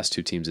these last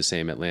two teams the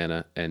same.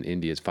 Atlanta and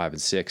Indy is 5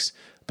 and 6.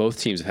 Both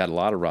teams have had a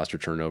lot of roster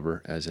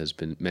turnover, as has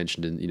been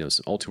mentioned in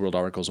Ulti-World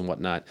articles and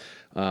whatnot.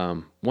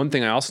 One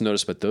thing I also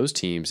noticed about those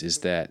teams is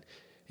that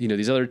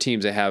these other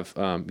teams, they have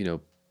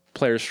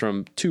players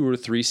from 2 or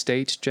 3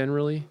 states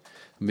generally.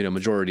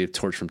 Majority of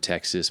Torch from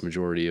Texas,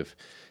 majority of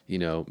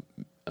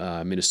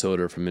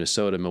Minnesota from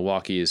Minnesota.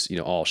 Milwaukee is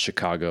all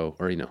Chicago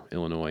or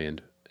Illinois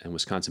and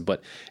Wisconsin.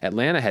 But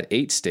Atlanta had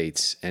 8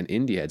 states and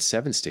Indy had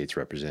 7 states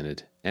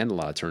represented and a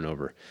lot of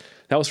turnover.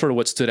 That was sort of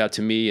what stood out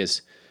to me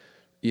as,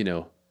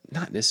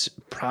 not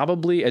necessarily,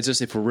 probably as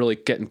just if we're really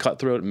getting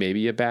cutthroat,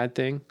 maybe a bad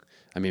thing.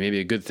 I mean, maybe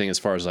a good thing as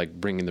far as like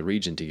bringing the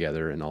region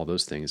together and all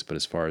those things. But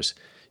as far as,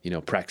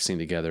 practicing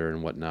together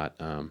and whatnot,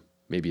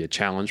 maybe a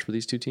challenge for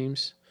these two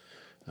teams,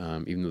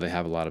 even though they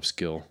have a lot of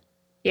skill.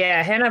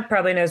 Yeah, Hannah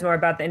probably knows more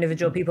about the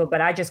individual people,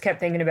 but I just kept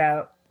thinking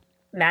about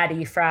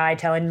Maddie Fry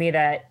telling me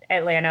that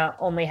Atlanta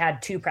only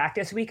had 2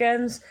 practice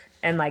weekends,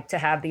 and like to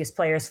have these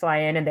players fly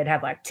in and they'd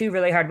have like 2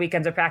 really hard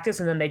weekends of practice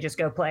and then they just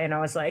go play. And I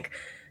was like,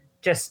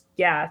 just,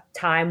 yeah,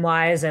 time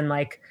wise and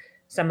like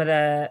some of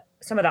the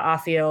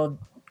off field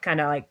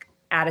kind of like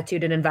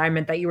attitude and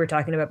environment that you were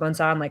talking about,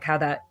 Bonsa, and like how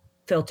that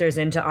filters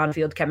into on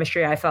field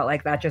chemistry. I felt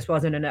like that just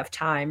wasn't enough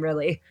time,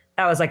 really.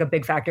 That was like a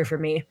big factor for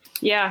me.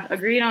 Yeah,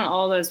 agreed on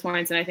all those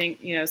points. And I think,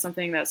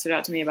 something that stood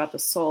out to me about the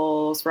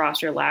Souls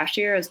roster last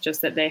year is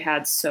just that they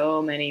had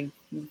so many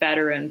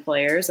veteran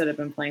players that have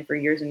been playing for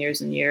years and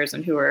years and years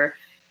and who are,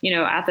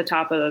 at the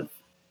top of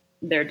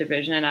their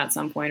division at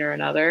some point or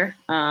another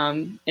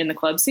in the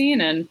club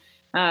scene. And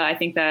I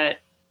think that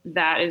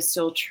is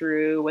still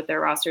true with their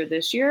roster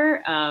this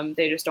year.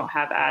 They just don't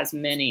have as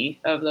many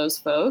of those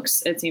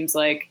folks. It seems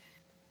like,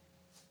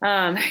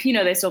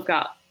 they still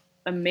got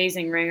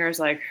amazing ringers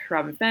like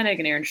Robin Fennig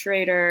and Aaron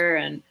Schrader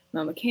and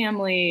Mel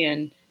McCamley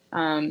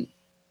and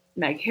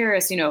Meg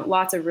Harris,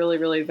 lots of really,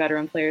 really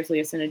veteran players,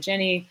 Leah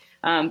Sinagini.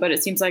 But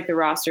it seems like the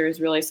roster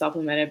is really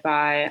supplemented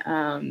by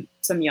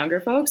some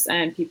younger folks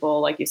and people,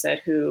 like you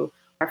said, who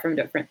are from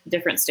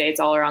different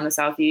states all around the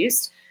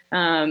Southeast.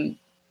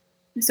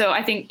 So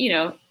I think,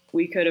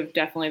 we could have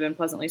definitely been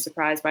pleasantly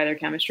surprised by their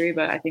chemistry,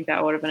 but I think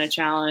that would have been a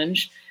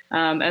challenge,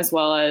 as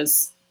well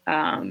as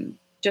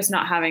just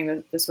not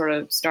having the sort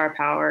of star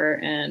power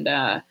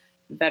and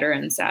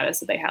veteran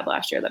status that they had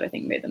last year that I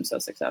think made them so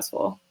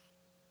successful.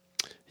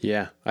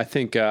 Yeah, I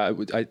think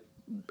I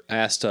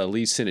asked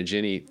Lee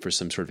Sinagini for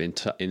some sort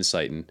of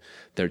insight in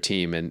their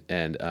team, and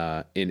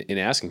in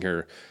asking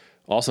her,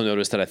 also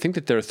noticed that I think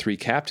that there are 3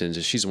 captains,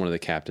 and she's one of the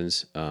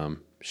captains.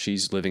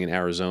 She's living in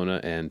Arizona,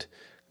 and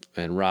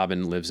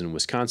Robin lives in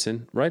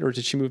Wisconsin, right? Or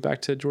did she move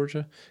back to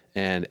Georgia?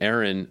 And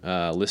Erin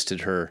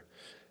listed her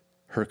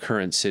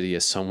current city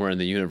as somewhere in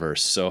the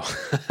universe. So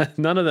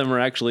none of them are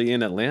actually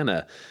in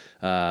Atlanta.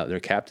 They're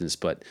captains,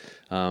 but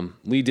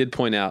Lee did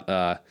point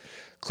out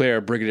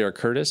Claire Brigadier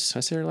Curtis, I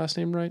say her last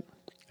name right,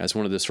 as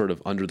one of the sort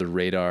of under the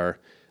radar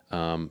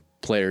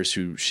players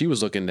who she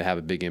was looking to have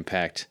a big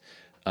impact,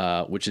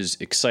 which is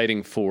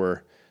exciting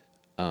for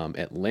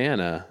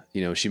Atlanta.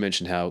 She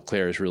mentioned how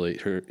Claire is really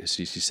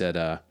she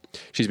said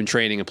she's been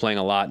training and playing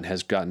a lot and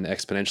has gotten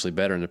exponentially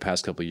better in the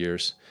past couple of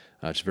years.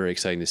 It's very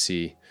exciting to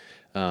see.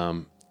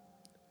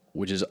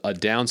 Which is a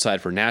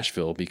downside for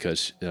Nashville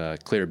because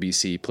Claire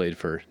BC played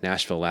for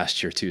Nashville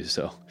last year too.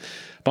 So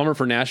bummer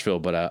for Nashville,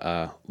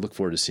 but look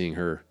forward to seeing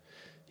her,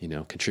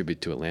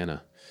 contribute to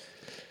Atlanta.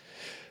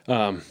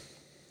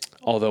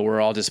 Although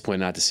we're all disappointed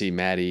not to see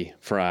Maddie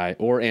Fry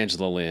or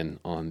Angela Lynn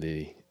on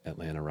the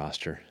Atlanta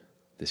roster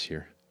this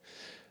year.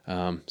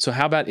 So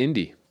how about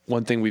Indy?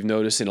 One thing we've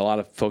noticed, and a lot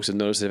of folks have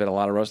noticed, they've had a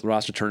lot of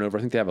roster turnover. I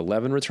think they have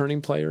 11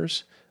 returning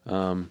players,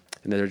 and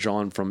they're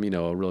drawn from,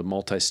 a really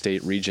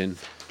multi-state region.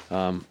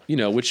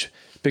 Which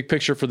big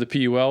picture for the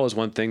PUL is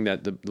one thing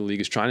that the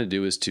league is trying to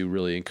do is to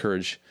really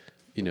encourage,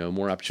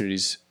 more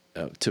opportunities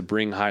to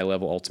bring high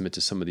level ultimate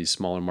to some of these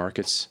smaller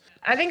markets.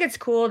 I think it's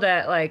cool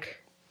that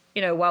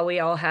while we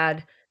all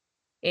had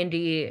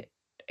Indy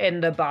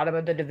in the bottom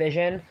of the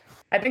division,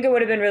 I think it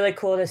would have been really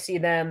cool to see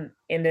them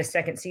in this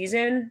second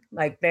season.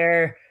 Like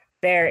they're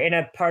in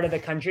a part of the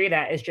country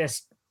that is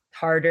just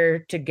harder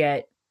to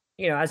get,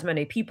 as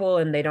many people,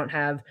 and they don't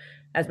have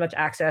as much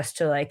access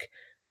to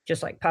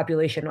just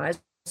population wise,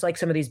 it's like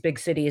some of these big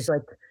cities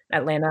like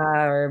Atlanta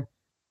or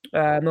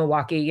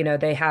Milwaukee,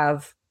 they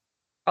have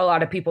a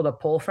lot of people to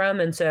pull from.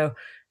 And so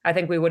I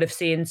think we would have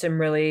seen some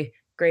really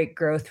great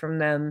growth from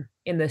them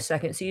in the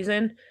second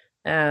season.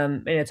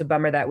 And it's a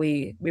bummer that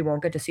we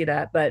won't get to see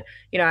that. But,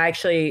 I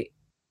actually,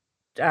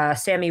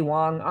 Sammy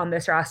Wong on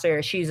this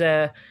roster, she's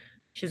a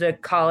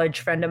college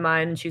friend of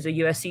mine. She's a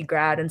USC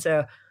grad. And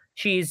so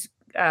she's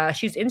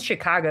in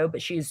Chicago,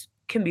 but she's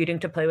commuting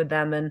to play with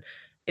them. And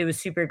it was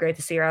super great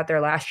to see her out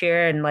there last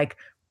year. And like,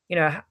 you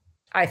know,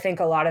 I think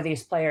a lot of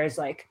these players,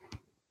 like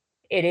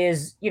it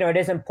is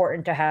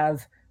important to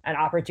have an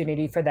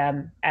opportunity for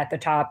them at the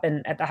top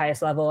and at the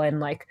highest level. And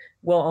like,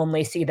 we'll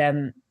only see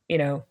them,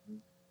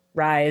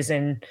 rise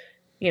and,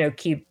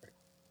 keep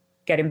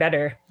getting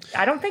better.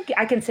 I don't think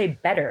I can say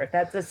better.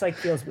 That just like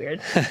feels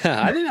weird.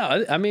 I don't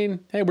know. I mean,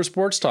 hey, we're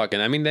sports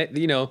talking. I mean, that,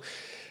 you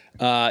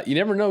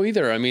never know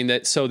either. I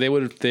mean, so they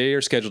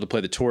are scheduled to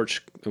play the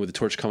Torch, with the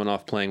Torch coming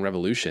off playing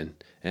Revolution.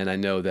 And I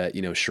know that,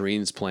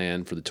 Shireen's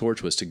plan for the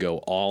Torch was to go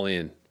all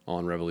in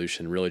on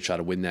Revolution, really try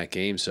to win that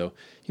game. So,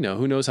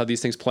 who knows how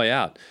these things play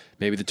out.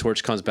 Maybe the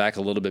Torch comes back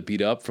a little bit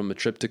beat up from a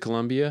trip to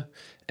Columbia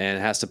and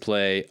has to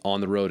play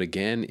on the road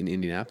again in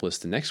Indianapolis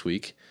the next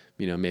week.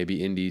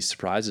 Maybe Indy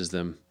surprises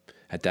them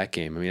at that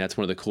game. I mean, that's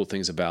one of the cool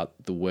things about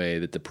the way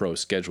that the pro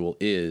schedule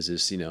is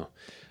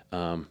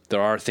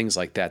there are things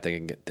like that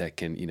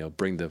can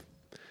bring the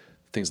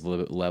things a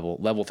little bit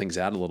level things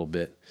out a little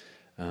bit.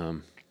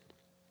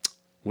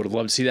 Would have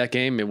loved to see that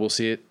game. Maybe we'll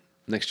see it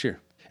next year.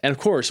 And of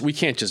course, we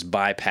can't just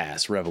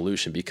bypass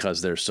Revolution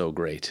because they're so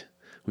great.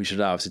 We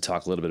should obviously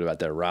talk a little bit about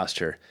their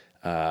roster.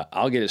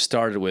 I'll get it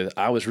started with,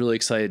 I was really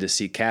excited to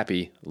see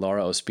Cappy,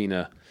 Laura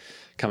Ospina,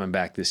 coming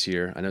back this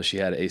year. I know she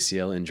had an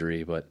ACL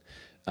injury, but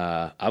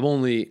I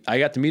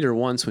got to meet her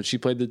once when she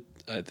played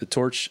the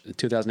Torch in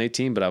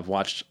 2018, but I've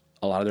watched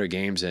a lot of their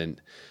games,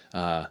 and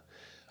I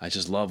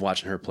just love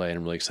watching her play, and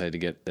I'm really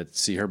excited to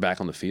see her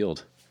back on the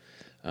field.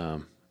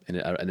 And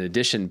an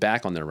addition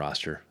back on their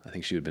roster, I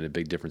think she would have been a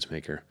big difference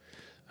maker.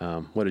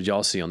 What did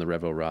y'all see on the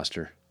Revo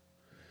roster?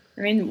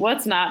 I mean,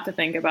 what's not to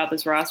think about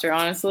this roster,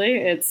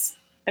 honestly?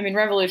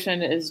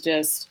 Revolution is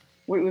just,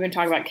 we've been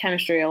talking about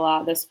chemistry a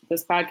lot this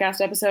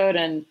podcast episode,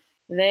 and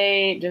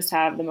they just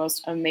have the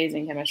most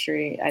amazing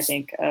chemistry, I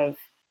think, of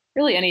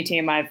really any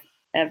team I've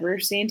ever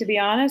seen, to be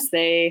honest.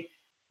 They,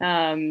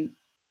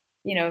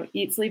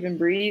 eat, sleep, and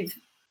breathe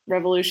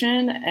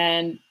Revolution,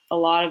 and a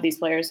lot of these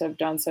players have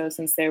done so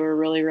since they were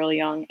really, really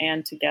young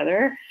and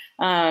together.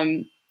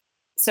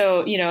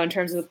 So, in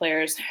terms of the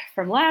players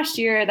from last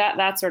year,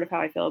 that's sort of how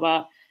I feel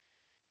about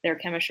their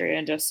chemistry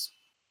and just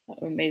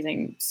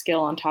amazing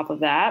skill on top of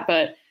that.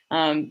 But,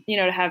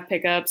 to have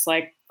pickups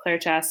like Claire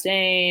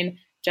Chastain,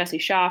 Jessie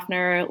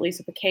Schaffner,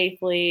 Lisa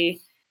Pacathley.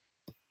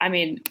 I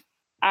mean,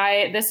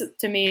 this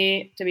to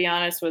me, to be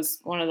honest, was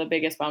one of the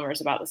biggest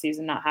bummers about the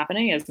season not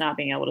happening, is not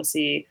being able to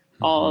see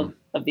all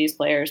of these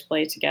players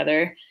play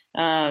together.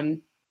 I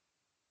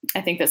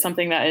think that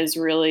something that is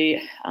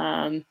really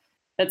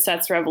that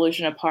sets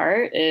Revolution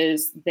apart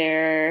is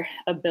their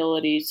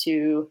ability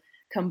to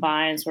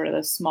combine sort of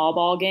the small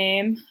ball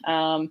game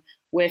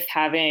with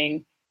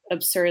having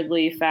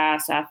absurdly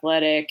fast,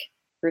 athletic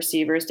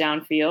receivers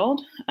downfield,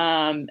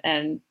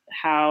 and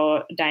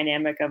how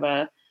dynamic of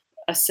a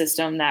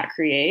system that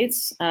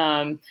creates.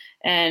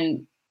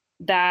 And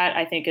that,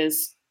 I think,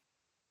 is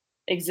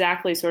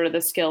exactly sort of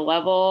the skill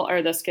level,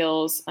 or the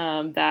skills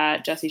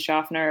that Jessie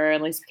Schaffner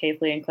and Lisa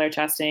Pacathley and Claire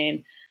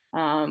Chastain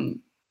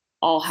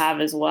all have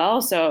as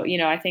well. So,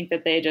 I think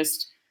that they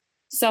just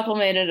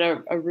supplemented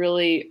a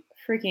really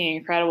freaking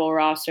incredible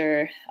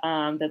roster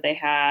that they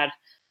had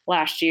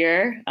last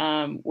year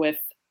with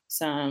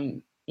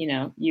some,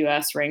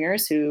 U.S.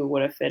 ringers who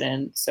would have fit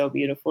in so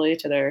beautifully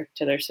to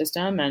their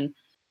system. And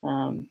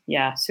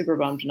super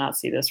bummed to not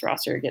see this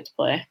roster get to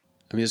play.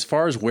 I mean, as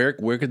far as where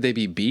could they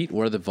be beat?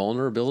 What are the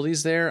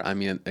vulnerabilities there? I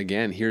mean,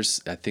 again,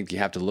 I think you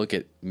have to look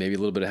at maybe a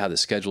little bit of how the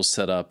schedule's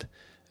set up.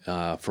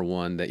 For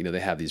one, that they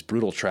have these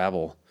brutal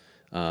travel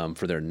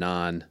for their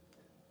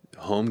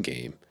non-home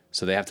game,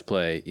 so they have to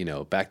play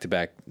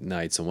back-to-back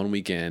nights on one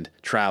weekend,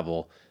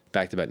 travel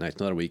back-to-back nights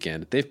another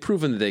weekend. They've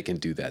proven that they can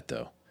do that,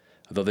 though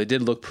they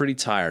did look pretty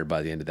tired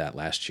by the end of that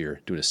last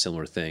year, doing a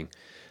similar thing.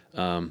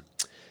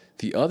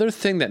 The other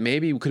thing that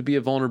maybe could be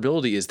a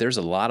vulnerability is there's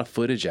a lot of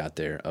footage out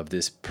there of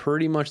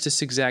pretty much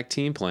this exact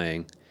team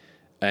playing,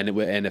 and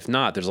if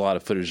not, there's a lot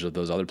of footage of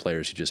those other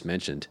players you just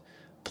mentioned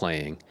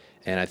playing.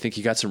 And I think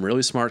you got some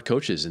really smart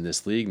coaches in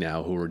this league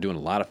now who are doing a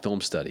lot of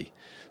film study.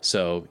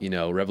 So,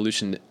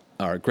 Revolution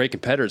are great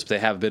competitors, but they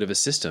have a bit of a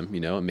system,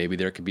 and maybe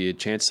there could be a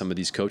chance some of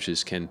these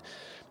coaches can,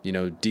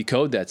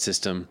 decode that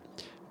system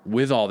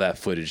with all that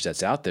footage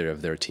that's out there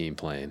of their team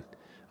playing.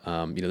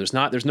 There's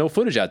no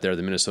footage out there of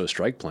the Minnesota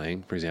Strike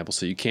playing, for example,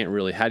 so you can't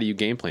really, how do you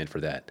game plan for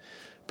that?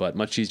 But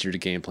much easier to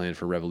game plan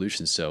for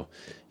Revolution. So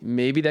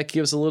maybe that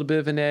gives a little bit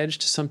of an edge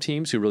to some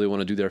teams who really want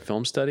to do their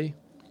film study.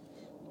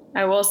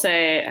 I will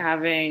say,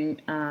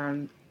 having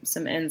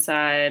some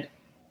inside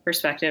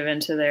perspective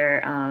into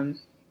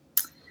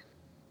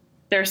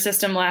their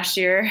system last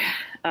year,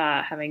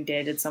 having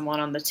dated someone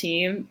on the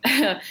team,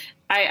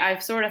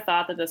 I've sort of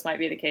thought that this might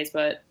be the case,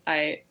 but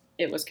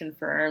it was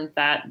confirmed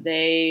that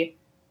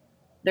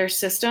their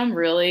system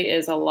really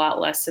is a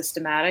lot less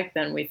systematic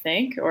than we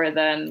think, or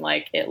than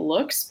like it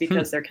looks,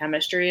 because their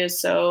chemistry is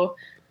so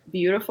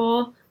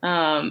beautiful.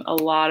 A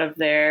lot of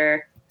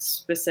their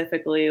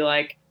specifically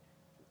like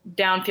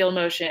downfield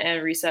motion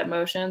and reset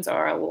motions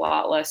are a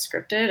lot less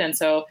scripted. And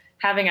so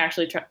having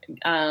actually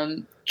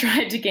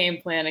tried to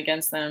game plan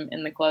against them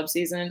in the club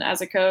season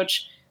as a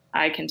coach,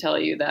 I can tell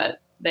you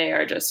that they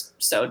are just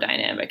so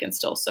dynamic and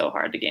still so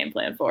hard to game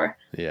plan for.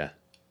 Yeah.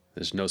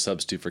 There's no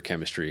substitute for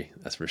chemistry.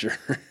 That's for sure.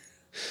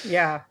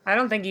 Yeah. I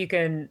don't think you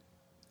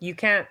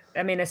can't,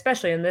 I mean,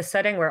 especially in this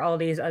setting where all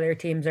these other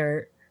teams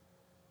are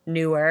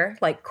newer,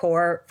 like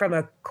from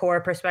a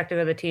core perspective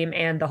of the team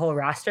and the whole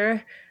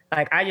roster.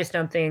 Like, I just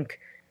don't think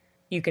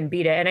you can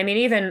beat it. And I mean,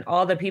 even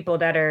all the people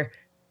that are,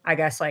 I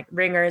guess, like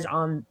ringers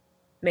on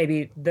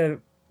maybe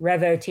the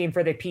Revo team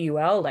for the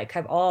PUL, like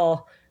have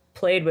all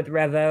played with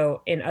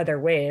Revo in other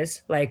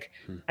ways. Like,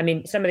 I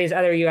mean, some of these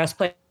other US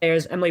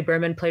players, Emily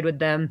Berman played with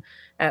them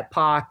at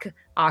POC,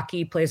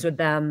 Aki plays with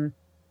them,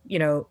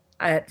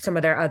 at some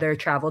of their other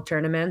travel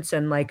tournaments.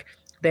 And like,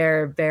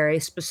 they're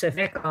very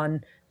specific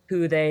on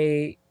who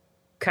they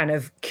kind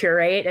of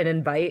curate and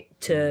invite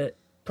to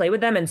play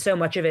with them. And so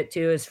much of it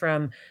too is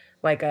from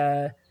like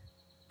a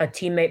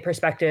teammate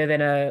perspective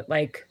and a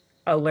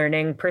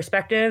learning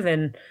perspective.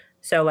 And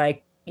so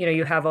like,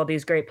 you have all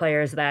these great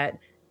players that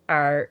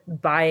are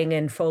buying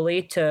in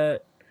fully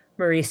to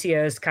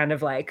Mauricio's kind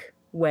of like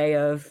way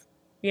of,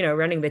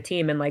 running the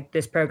team and like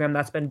this program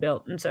that's been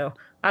built. And so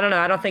I don't know.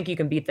 I don't think you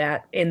can beat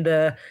that in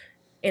the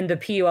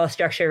PUL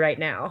structure right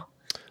now.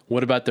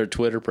 What about their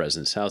Twitter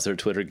presence? How's their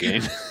Twitter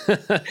game?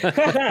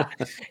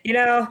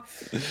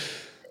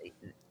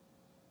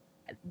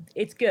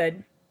 It's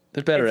good.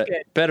 They're better at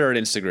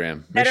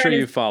Instagram. Make sure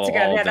you follow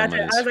all of them on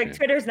Instagram. I was like,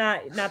 Twitter's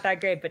not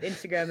that great, but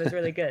Instagram is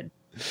really good.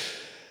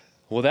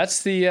 Well,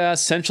 that's the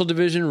Central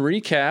Division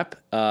recap,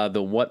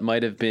 the what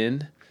might have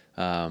been.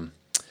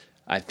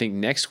 I think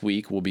next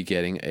week we'll be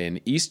getting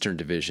an Eastern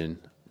Division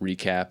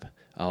recap,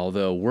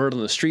 although word on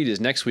the street is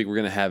next week we're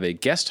going to have a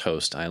guest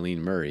host,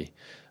 Eileen Murray,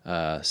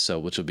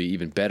 which will be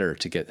even better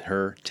to get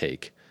her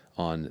take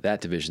on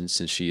that division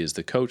since she is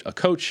a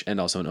coach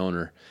and also an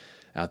owner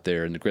out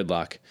there in the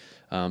gridlock.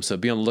 So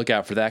be on the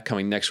lookout for that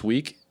coming next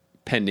week,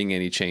 pending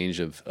any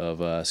change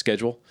of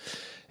schedule.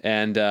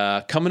 And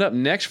coming up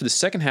next for the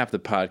second half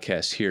of the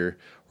podcast here,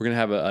 we're going to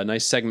have a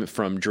nice segment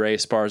from Dre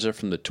Esparza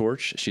from The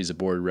Torch. She's a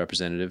board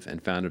representative and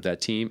founder of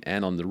that team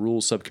and on the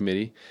rules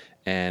subcommittee.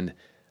 And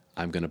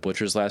I'm going to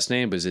butcher his last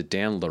name, but is it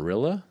Dan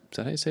Larilla? Is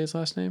that how you say his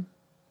last name?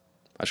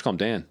 I just call him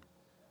Dan.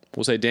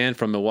 We'll say Dan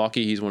from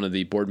Milwaukee. He's one of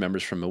the board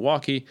members from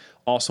Milwaukee,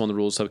 also on the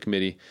rules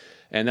subcommittee.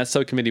 And that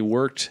subcommittee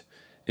worked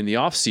in the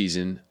off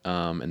season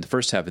in the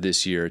first half of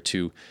this year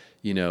to,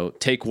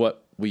 take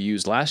what we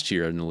used last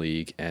year in the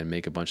league and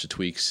make a bunch of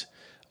tweaks.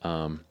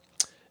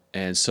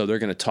 And so they're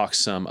going to talk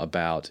some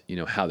about,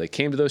 how they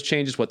came to those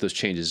changes, what those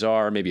changes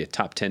are, maybe a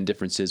top 10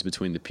 differences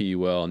between the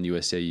PUL and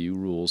USAU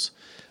rules.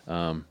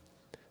 So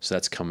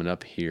that's coming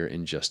up here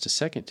in just a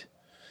second.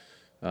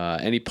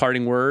 Any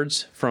parting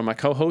words from my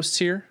co-hosts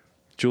here?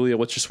 Julia,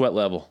 what's your sweat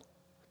level?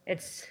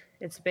 It's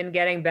been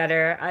getting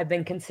better. I've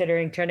been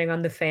considering turning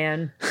on the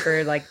fan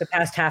for like the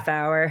past half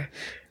hour,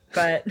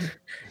 but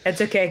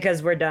it's okay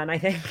because we're done, I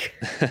think.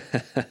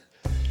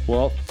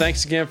 Well,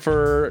 thanks again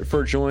for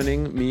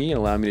joining me and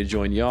allowing me to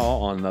join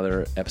y'all on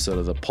another episode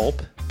of The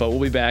Pulp. But we'll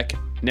be back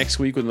next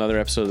week with another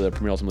episode of the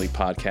Premier Ultimate League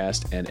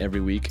podcast and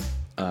every week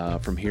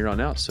from here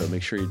on out. So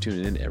make sure you're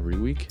tuning in every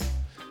week.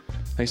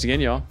 Thanks again,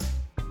 y'all.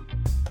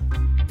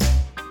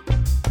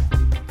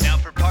 Now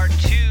for part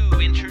 2,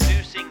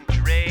 introducing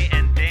Dre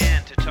and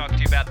Dan to talk to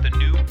you about the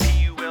new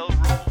PUL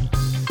rules.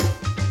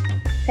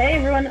 Hey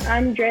everyone,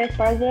 I'm Dre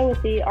Esparza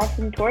with the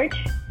Austin Torch.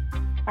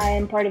 I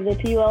am part of the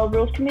PUL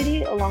Rules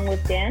Committee along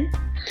with Dan.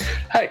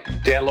 Hi,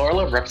 Dan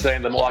Lorla,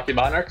 representing the Milwaukee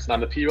Monarchs, and I'm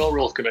the PUL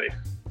Rules Committee.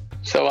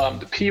 So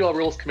the PUL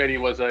Rules Committee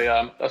was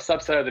a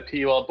subset of the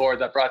PUL board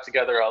that brought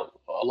together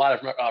a lot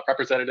of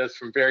representatives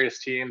from various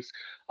teams.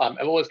 And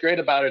what was great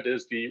about it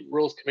is the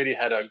Rules Committee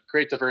had a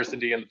great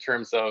diversity in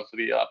terms of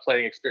the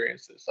playing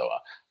experiences. So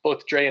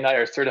both Dre and I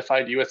are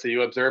certified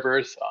USAU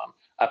observers.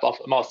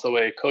 I'm also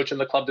a coach in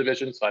the club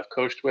division, so I've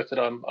coached with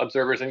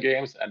observers in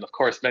games. And of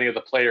course, many of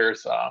the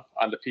players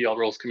on the PUL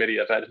Rules Committee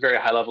have had very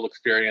high-level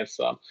experience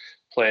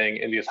playing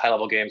in these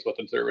high-level games with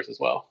observers as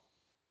well.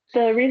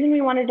 The reason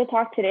we wanted to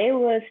talk today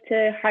was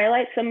to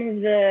highlight some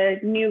of the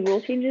new rule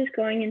changes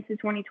going into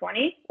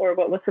 2020, or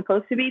what was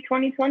supposed to be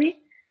 2020,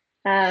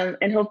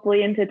 and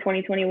hopefully into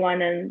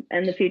 2021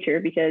 and the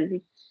future, because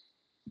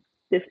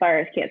this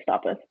virus can't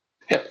stop us.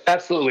 Yeah,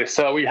 absolutely.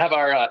 So we have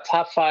our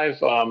top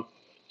 5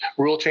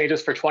 rule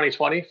changes for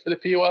 2020 for the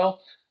PUL.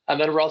 And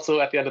then we're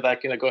also at the end of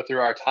that going to go through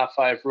our top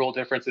 5 rule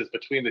differences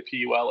between the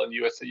PUL and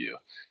USAU.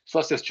 So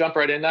let's just jump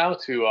right in now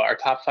to our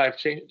top 5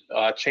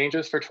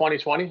 changes for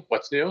 2020.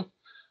 What's new?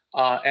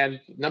 And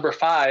number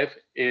 5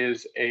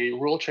 is a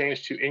rule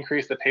change to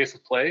increase the pace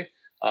of play.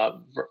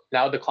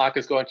 Now the clock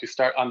is going to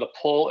start on the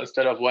pull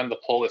instead of when the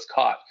pull is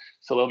caught.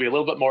 So there'll be a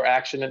little bit more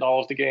action in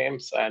all of the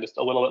games and just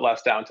a little bit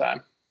less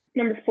downtime.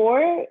 Number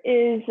 4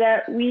 is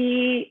that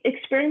we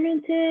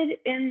experimented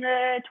in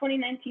the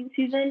 2019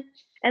 season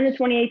and the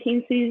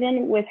 2018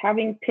 season with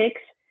having picks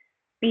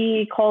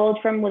be called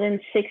from within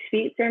 6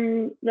 feet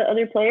from the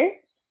other player,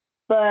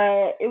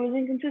 but it was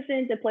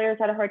inconsistent. The players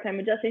had a hard time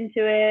adjusting to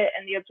it,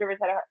 and the observers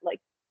had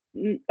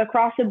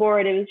across the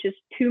board, it was just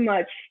too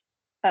much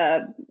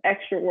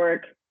extra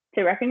work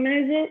to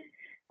recognize it.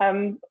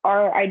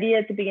 Our idea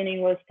at the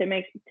beginning was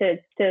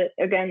to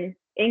again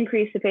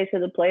increase the pace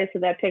of the play so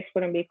that picks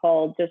wouldn't be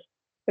called just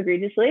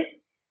egregiously.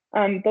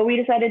 But we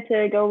decided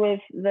to go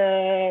with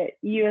the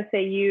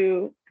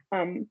USAU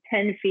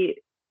 10 feet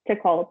to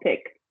call a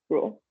pick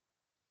rule.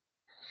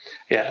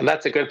 Yeah, and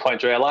that's a good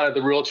point, Dre. A lot of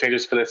the rule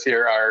changes for this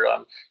year are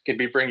going to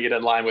be bringing it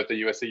in line with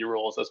the USAU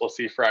rules, as we'll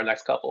see for our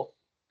next couple.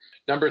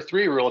 Number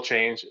 3 rule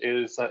change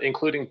is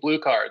including blue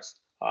cards.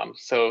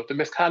 So the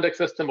misconduct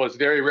system was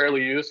very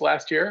rarely used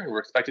last year, and we're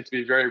expected to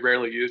be very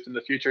rarely used in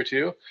the future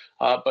too.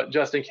 But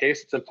just in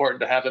case, it's important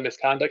to have a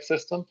misconduct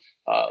system.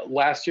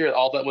 Last year,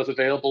 all that was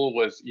available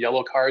was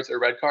yellow cards or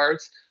red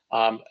cards.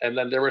 And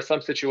then there were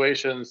some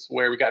situations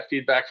where we got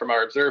feedback from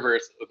our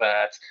observers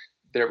that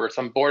there were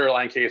some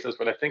borderline cases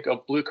where I think a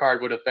blue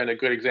card would have been a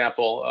good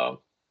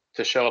example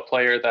to show a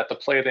player that the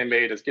play they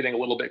made is getting a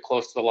little bit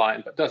close to the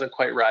line, but doesn't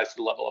quite rise to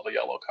the level of a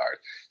yellow card.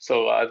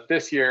 So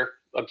this year,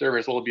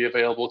 observers will be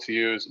available to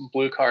use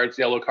blue cards,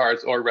 yellow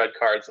cards, or red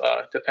cards,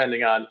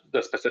 depending on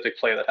the specific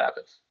play that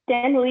happens.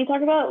 Dan, will you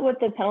talk about what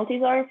the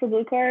penalties are for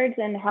blue cards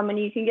and how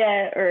many you can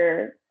get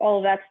or all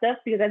of that stuff?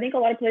 Because I think a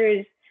lot of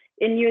players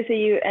in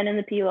USAU and in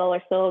the PUL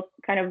are still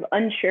kind of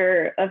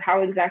unsure of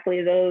how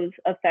exactly those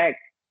affect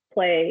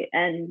play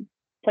and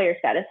player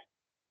status.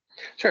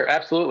 Sure,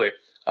 absolutely.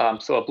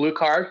 So a blue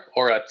card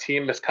or a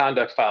team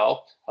misconduct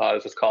foul,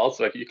 as it's called.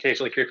 So if you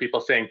occasionally hear people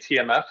saying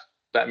TMF,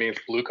 that means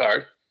blue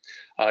card.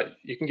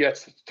 You can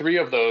get 3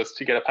 of those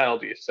to get a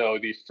penalty. So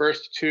the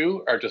first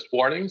 2 are just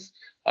warnings.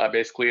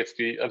 Basically, it's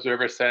the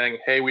observer saying,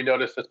 hey, we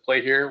noticed this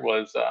play here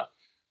was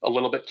a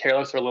little bit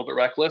careless or a little bit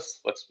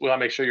reckless. We want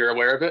to make sure you're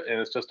aware of it, and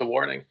it's just a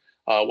warning.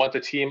 Once a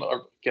team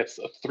gets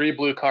 3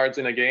 blue cards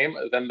in a game,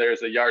 then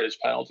there's a yardage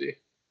penalty.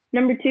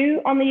 Number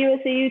 2 on the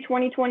USAU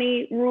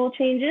 2020 rule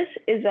changes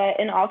is that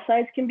an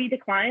offsides can be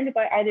declined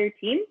by either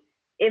team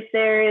if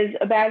there is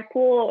a bad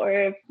pull or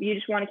if you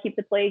just want to keep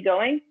the play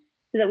going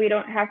so that we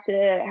don't have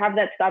to have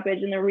that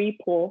stoppage and the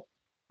re-pull.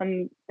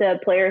 The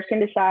players can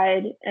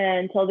decide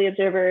and tell the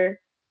observer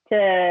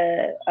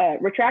to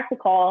retract the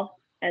call,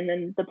 and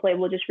then the play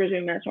will just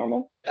resume as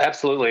normal.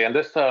 Absolutely. And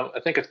this, I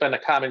think it's been a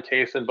common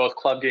case in both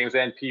club games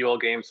and PUL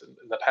games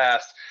in the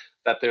past,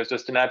 that there's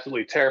just an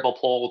absolutely terrible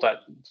pull that's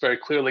very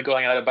clearly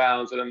going out of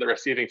bounds. And then the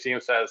receiving team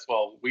says,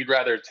 well, we'd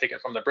rather take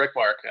it from the brick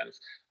mark.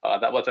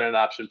 And that wasn't an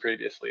option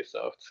previously.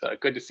 So it's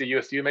good to see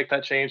USU make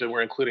that change. And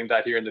we're including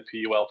that here in the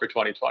PUL for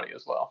 2020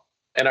 as well.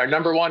 And our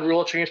number 1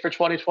 rule change for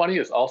 2020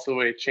 is also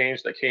a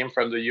change that came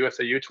from the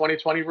USAU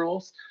 2020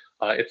 rules.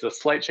 It's a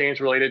slight change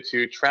related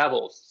to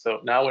travels.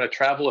 So now when a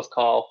travel is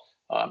called,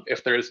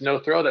 if there is no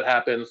throw that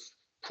happens,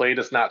 play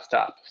does not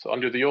stop. So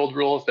under the old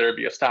rules, there would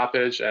be a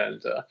stoppage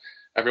and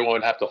everyone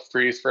would have to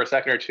freeze for a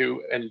second or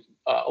two. And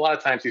a lot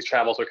of times these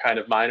travels are kind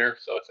of minor.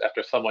 So it's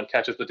after someone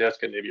catches the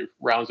disc and maybe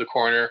rounds a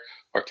corner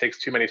or takes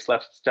too many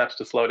steps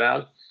to slow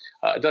down.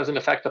 It doesn't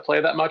affect the play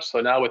that much.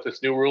 So now with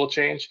this new rule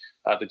change,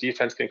 the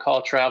defense can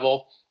call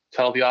travel,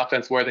 tell the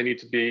offense where they need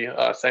to be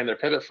setting their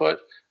pivot foot.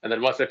 And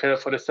then once their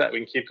pivot foot is set, we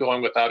can keep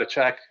going without a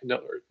check.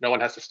 No one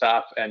has to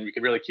stop, and we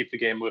can really keep the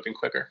game moving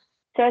quicker.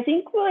 So I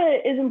think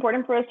what is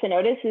important for us to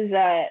notice is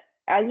that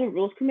as a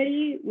rules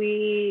committee,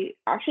 we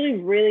actually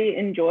really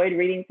enjoyed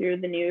reading through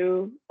the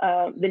new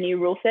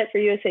rule set for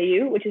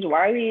USAU, which is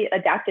why we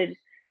adapted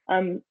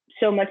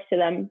so much to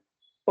them,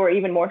 or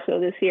even more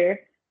so this year.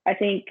 I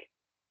think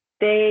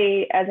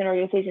they, as an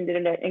organization,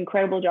 did an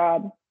incredible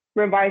job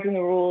revising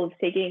the rules,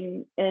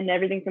 taking in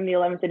everything from the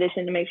 11th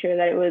edition to make sure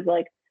that it was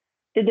like,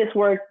 did this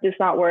work? Did this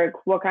not work?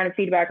 What kind of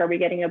feedback are we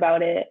getting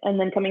about it? And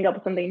then coming up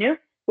with something new,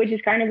 which is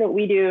kind of what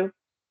we do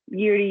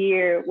year to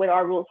year with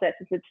our rule set,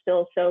 since it's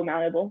still so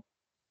malleable.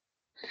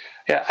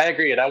 Yeah, I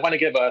agree. And I want to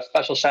give a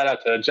special shout out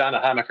to Jana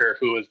Hamaker,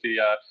 who is the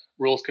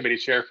rules committee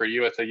chair for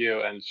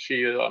USAU. And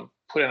she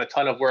put in a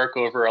ton of work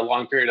over a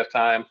long period of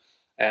time.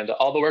 And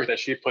all the work that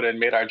she put in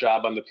made our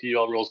job on the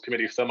PUL rules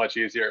committee so much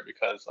easier,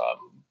 because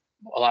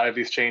a lot of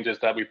these changes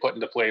that we put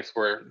into place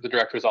were the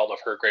direct result of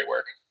her great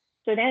work.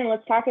 So Dan,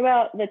 let's talk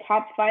about the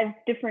top 5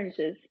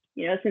 differences.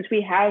 Since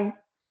we have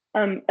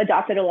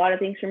adopted a lot of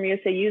things from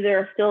USAU, there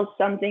are still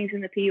some things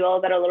in the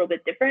PUL that are a little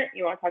bit different.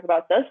 You want to talk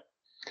about those?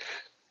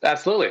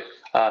 Absolutely.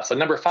 So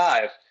number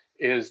 5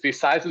 is the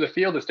size of the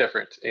field is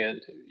different. In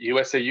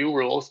USAU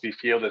rules, the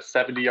field is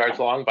 70 yards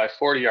long by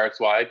 40 yards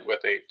wide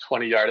with a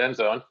 20-yard end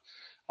zone.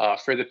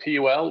 For the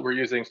PUL, we're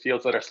using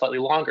fields that are slightly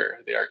longer.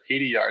 They are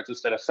 80 yards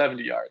instead of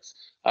 70 yards.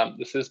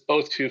 This is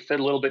both to fit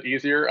a little bit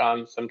easier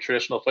on some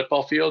traditional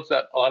football fields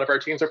that a lot of our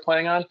teams are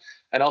playing on,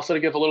 and also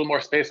to give a little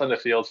more space on the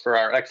field for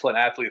our excellent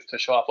athletes to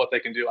show off what they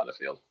can do on the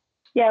field.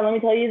 Yeah, let me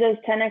tell you, those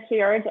 10 extra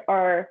yards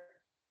are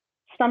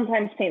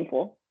sometimes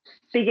painful.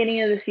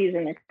 Beginning of the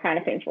season, it's kind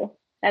of painful.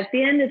 At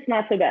the end, it's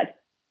not so bad.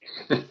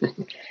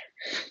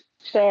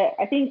 So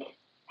I think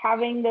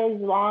having those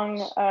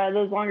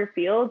longer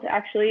fields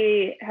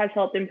actually has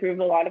helped improve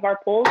a lot of our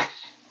polls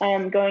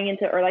going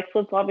into, or like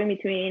flip-flopping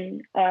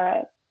between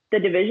the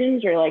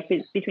divisions, or like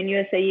between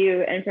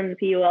USAU and from the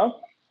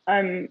PUL.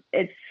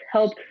 It's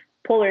helped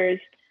pullers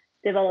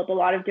develop a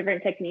lot of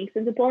different techniques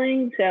into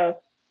pulling. So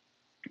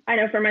I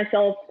know for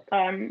myself,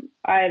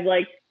 I've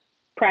like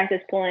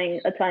practiced pulling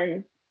a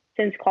ton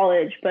since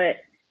college, but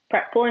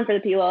pulling for the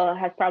PUL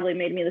has probably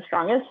made me the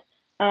strongest,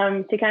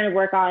 to kind of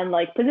work on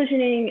like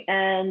positioning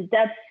and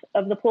depth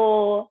of the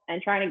pull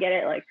and trying to get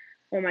it like,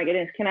 oh my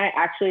goodness, can I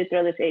actually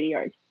throw this 80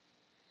 yards?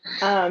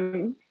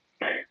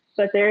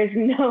 But there is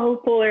no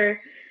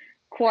puller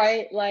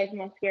quite like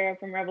Mascara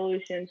from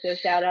Revolution. So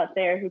shout out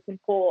there who can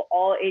pull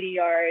all 80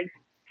 yards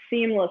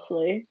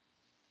seamlessly.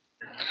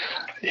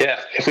 Yeah,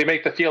 if we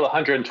make the field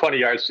 120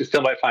 yards, we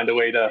still might find a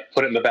way to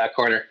put it in the back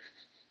corner.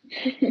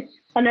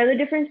 Another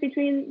difference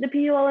between the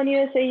PUL and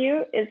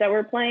USAU is that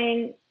we're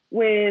playing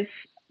with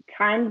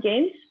timed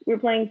games. We're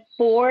playing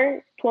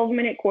 4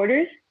 12-minute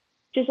quarters.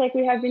 Just like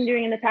we have been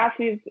doing in the past,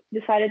 we've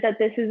decided that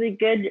this is a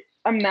good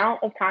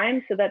amount of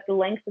time so that the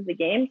length of the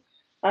game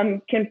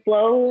can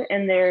flow.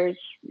 And there's,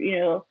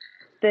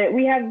 that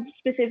we have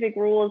specific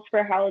rules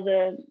for how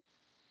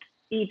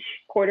each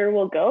quarter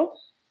will go.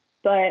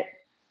 But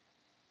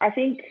I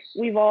think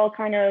we've all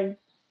kind of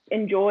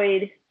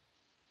enjoyed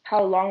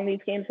how long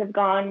these games have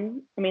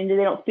gone. I mean, they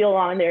don't feel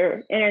long.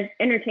 They're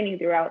entertaining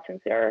throughout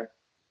since there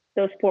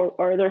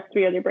are those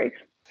 3 other breaks.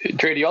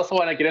 Dre, do you also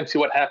want to get into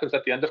what happens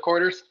at the end of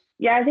quarters?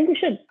 Yeah, I think we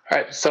should. All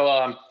right.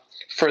 So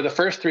for the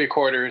first 3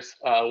 quarters,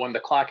 when the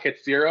clock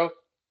hits 0,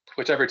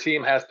 whichever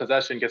team has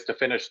possession gets to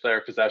finish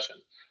their possession.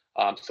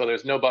 So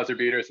there's no buzzer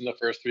beaters in the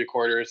first 3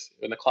 quarters.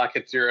 When the clock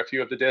hits 0, if you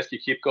have the disc, you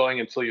keep going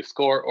until you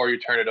score or you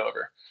turn it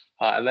over.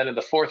 And then in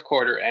the 4th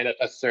quarter and if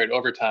necessary in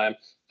overtime,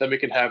 then we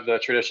can have the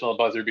traditional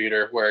buzzer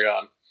beater where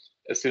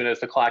as soon as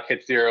the clock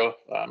hits 0,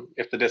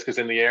 if the disc is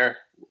in the air,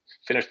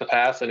 finish the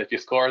pass. And if you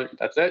score,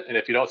 that's it. And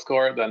if you don't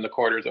score, then the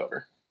quarter's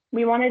over.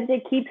 We wanted to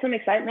keep some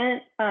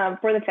excitement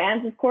for the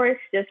fans, of course,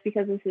 just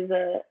because this is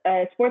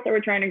a sport that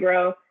we're trying to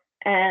grow.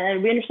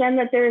 And we understand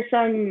that there's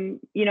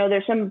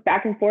some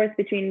back and forth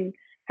between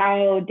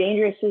how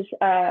dangerous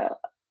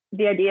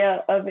the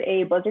idea of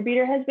a buzzer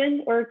beater has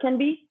been or can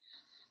be.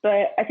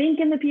 But I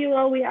think in the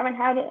PUL, we haven't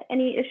had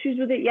any issues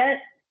with it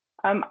yet.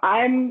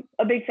 I'm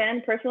a big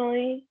fan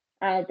personally,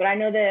 but I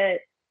know that,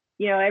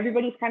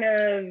 everybody's kind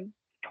of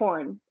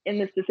torn in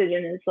this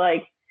decision. It's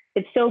like,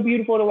 it's so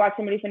beautiful to watch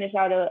somebody finish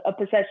out a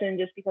possession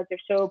just because they're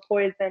so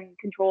poised and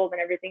controlled and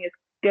everything is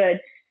good.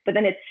 But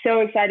then it's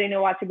so exciting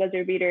to watch a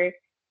buzzer beater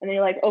and then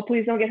you're like, oh,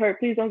 please don't get hurt.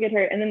 Please don't get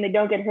hurt. And then they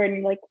don't get hurt and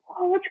you're like,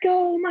 oh, let's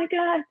go. Oh my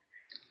God.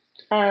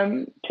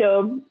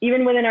 So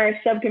even within our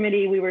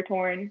subcommittee, we were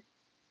torn.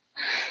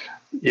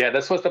 Yeah,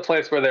 this was the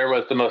place where there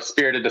was the most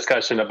spirited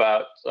discussion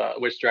about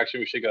which direction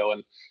we should go.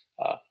 And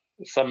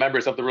some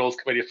members of the rules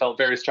committee felt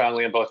very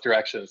strongly in both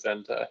directions.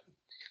 And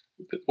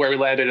where we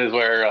landed is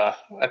where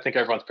I think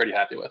everyone's pretty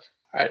happy with.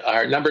 All right,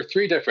 our number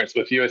 3 difference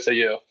with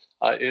USAU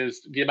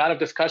is the amount of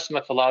discussion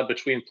that's allowed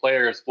between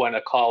players when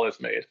a call is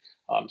made.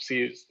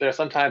 See, there are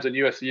sometimes in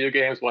USAU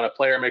games when a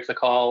player makes a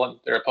call and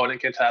their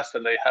opponent contests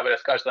and they have a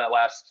discussion that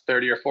lasts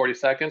 30 or 40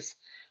 seconds.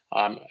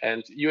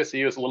 And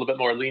USAU is a little bit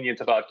more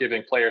lenient about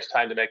giving players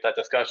time to make that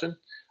discussion.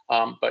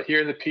 But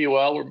here in the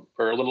PUL,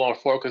 we're a little more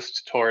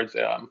focused towards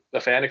the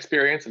fan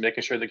experience and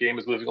making sure the game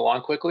is moving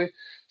along quickly.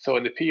 So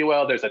in the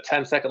PUL, there's a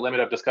 10-second limit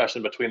of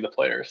discussion between the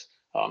players.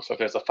 So if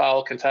there's a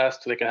foul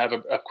contest, they can have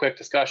a quick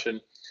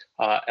discussion.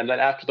 And then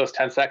after those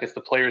 10 seconds,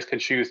 the players can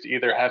choose to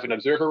either have an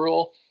observer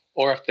rule,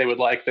 or if they would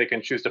like, they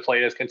can choose to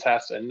play it as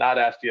contest and not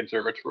ask the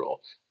observer to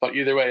rule. But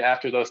either way,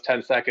 after those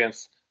 10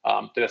 seconds,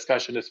 the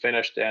discussion is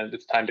finished and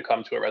it's time to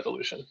come to a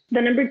resolution.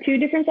 The number 2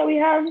 difference that we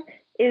have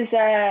is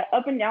that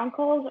up and down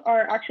calls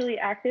are actually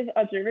active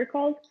observer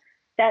calls.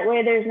 That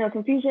way there's no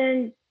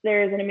confusion,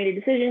 there's an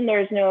immediate decision,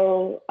 there's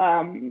no,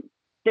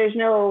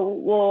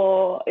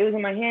 well, it was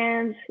in my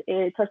hands,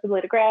 it touched the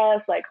blade of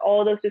grass, like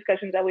all those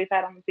discussions that we've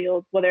had on the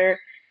field, whether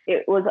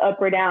it was up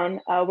or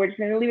down, we're just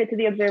going to leave it to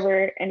the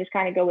observer and just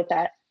kind of go with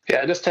that.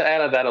 Yeah, just to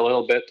add on that a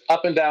little bit,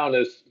 up and down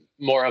is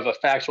more of a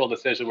factual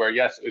decision where,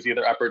 yes, it was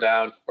either up or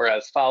down,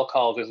 whereas foul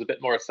calls, there's a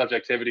bit more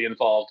subjectivity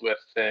involved with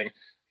saying,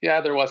 yeah,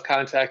 there was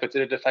contact, but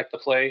did it affect the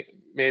play?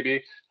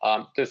 Maybe.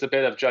 There's a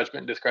bit of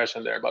judgment and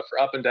discretion there. But for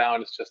up and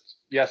down, it's just,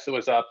 yes, it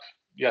was up,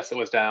 yes, it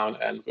was down,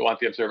 and we want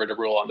the observer to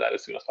rule on that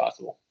as soon as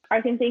possible.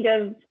 I can think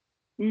of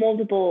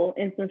multiple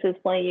instances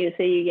playing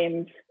USAU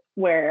games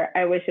where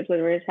I wish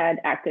observers had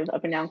active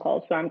up and down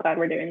calls, so I'm glad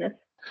we're doing this.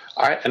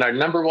 All right, and our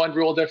number 1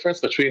 rule difference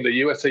between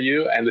the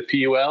USAU and the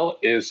PUL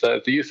is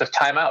the use of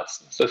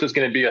timeouts. So this is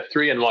going to be a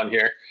 3-in-1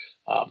 here.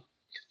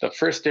 The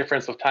first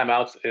difference with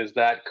timeouts is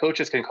that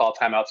coaches can call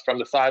timeouts from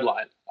the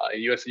sideline.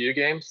 In USAU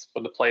games,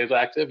 when the play is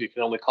active, you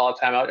can only call a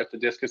timeout if the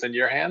disc is in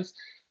your hands.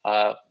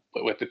 But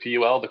with the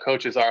PUL, the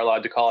coaches are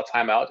allowed to call a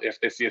timeout if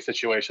they see a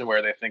situation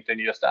where they think they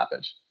need a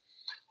stoppage.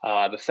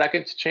 The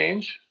second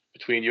change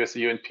between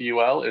USAU and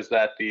PUL is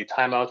that the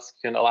timeouts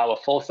can allow a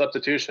full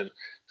substitution.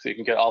 So you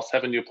can get all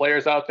 7 new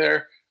players out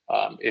there.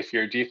 If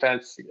your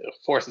defense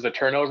forces a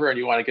turnover and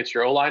you want to get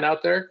your O-line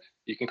out there,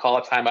 you can call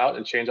a timeout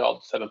and change all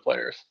 7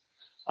 players.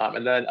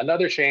 And then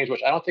another change,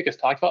 which I don't think is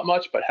talked about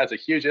much, but has a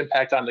huge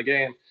impact on the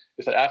game,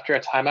 is that after a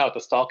timeout, the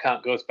stall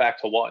count goes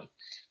back to 1.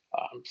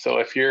 So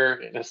if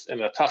you're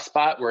in a tough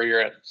spot where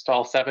you're at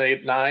stall 7,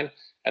 8, 9,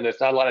 and there's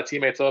not a lot of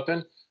teammates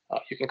open,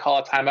 you can call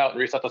a timeout and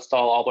reset the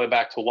stall all the way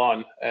back to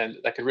 1, and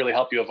that could really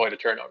help you avoid a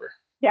turnover.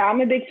 Yeah,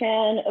 I'm a big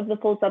fan of the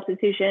full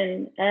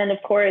substitution, and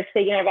of course,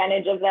 taking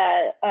advantage of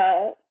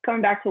that,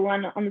 coming back to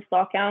 1 on the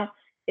stall count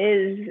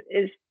is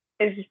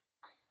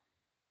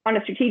on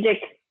a strategic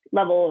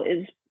level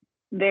is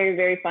very,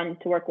 very fun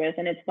to work with,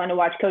 and it's fun to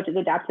watch coaches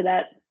adapt to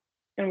that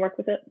and work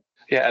with it.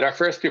 Yeah, at our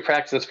first few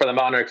practices for the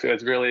Monarchs, it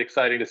was really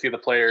exciting to see the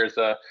players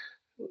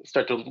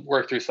start to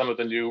work through some of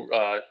the new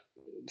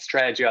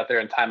strategy out there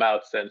in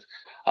timeouts. And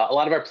a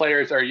lot of our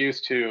players are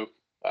used to,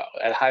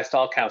 at high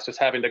stall counts, just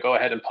having to go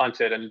ahead and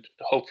punt it and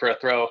hope for a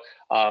throw.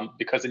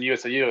 Because in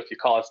USAU, if you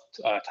call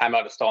a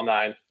timeout at stall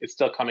 9, it's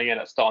still coming in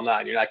at stall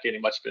 9. You're not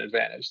getting much of an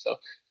advantage. So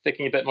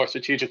thinking a bit more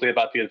strategically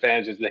about the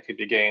advantages that could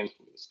be gained,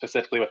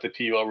 specifically with the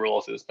PUL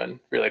rules, has been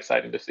really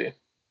exciting to see.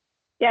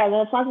 Yeah,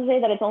 well, it's not to say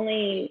that it's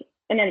only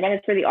an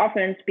advantage for the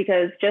offense,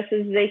 because just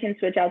as they can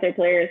switch out their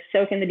players,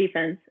 so can the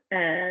defense.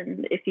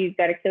 And if you've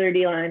got a killer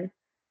D-line,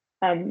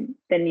 then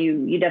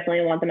you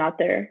definitely want them out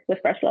there with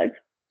fresh legs.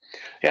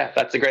 Yeah,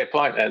 that's a great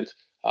point. And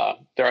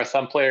there are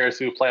some players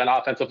who play on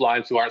offensive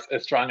lines who aren't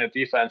as strong at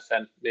defense,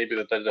 and maybe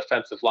the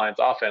defensive line's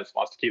offense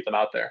wants to keep them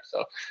out there.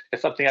 So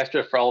it's something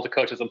extra for all the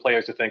coaches and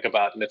players to think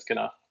about, and it's going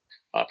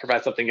to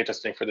provide something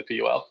interesting for the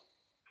PUL.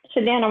 So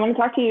Dan, I want to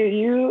talk to you.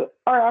 You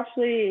are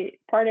actually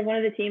part of one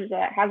of the teams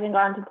that hasn't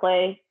gone to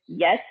play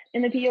yet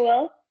in the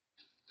PUL.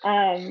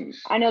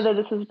 I know that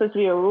this is supposed to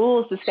be a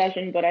rules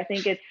discussion, but I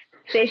think it's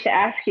safe to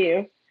ask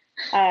you,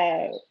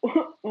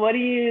 what are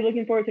you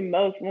looking forward to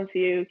most once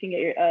you can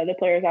get the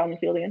players out on the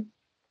field again?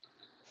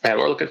 Man,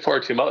 we're looking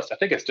forward to most, I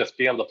think, it's just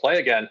being able to play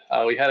again.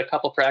 We had a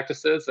couple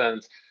practices,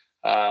 and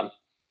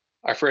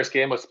our first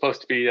game was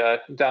supposed to be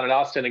down in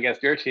Austin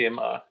against your team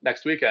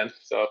next weekend.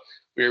 So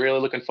we're really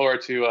looking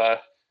forward to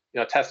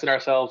testing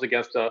ourselves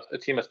against a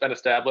team that's been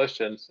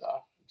established, and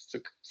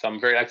some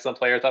very excellent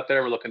players out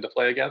there we're looking to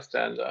play against.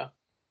 And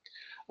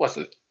what's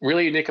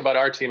really unique about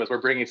our team is we're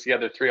bringing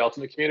together 3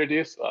 ultimate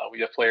communities. We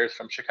have players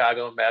from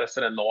Chicago,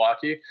 Madison, and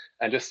Milwaukee,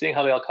 and just seeing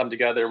how they all come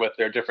together with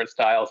their different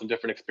styles and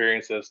different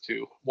experiences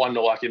to one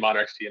Milwaukee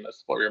Monarchs team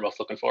is what we're most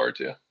looking forward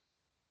to.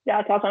 Yeah,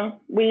 it's awesome.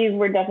 We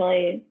were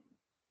definitely,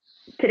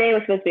 today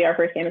was supposed to be our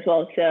first game as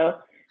well, so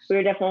we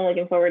were definitely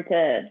looking forward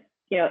to,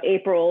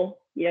 April,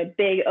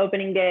 big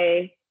opening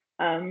day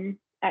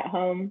at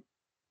home.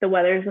 The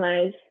weather's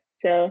nice,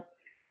 so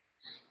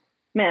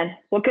man,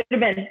 what could have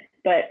been?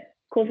 But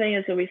cool thing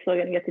is that we're still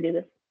going to get to do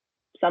this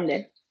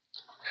someday.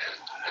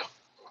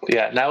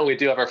 Yeah, now we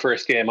do have our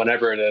first game,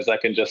 whenever it is, I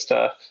can just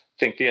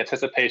think the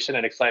anticipation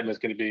and excitement is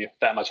going to be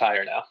that much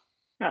higher now.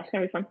 Oh, it's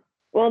going to be fun.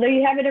 Well, there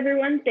you have it,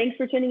 everyone. Thanks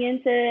for tuning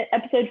in to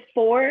episode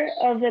 4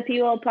 of the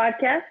PUL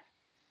podcast.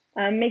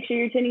 Make sure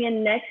you're tuning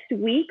in next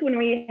week when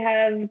we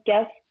have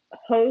guest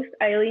host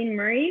Eileen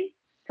Murray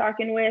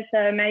talking with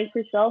Maddie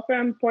Purcell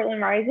from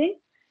Portland Rising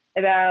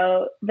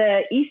about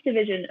the East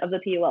Division of the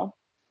PUL.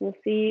 We'll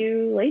see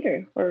you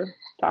later, or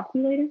talk to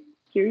you later,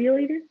 hear you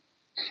later,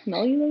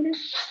 smell you later.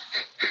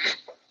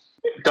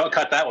 Don't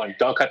cut that one.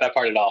 Don't cut that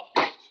part at all.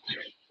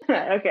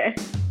 Okay.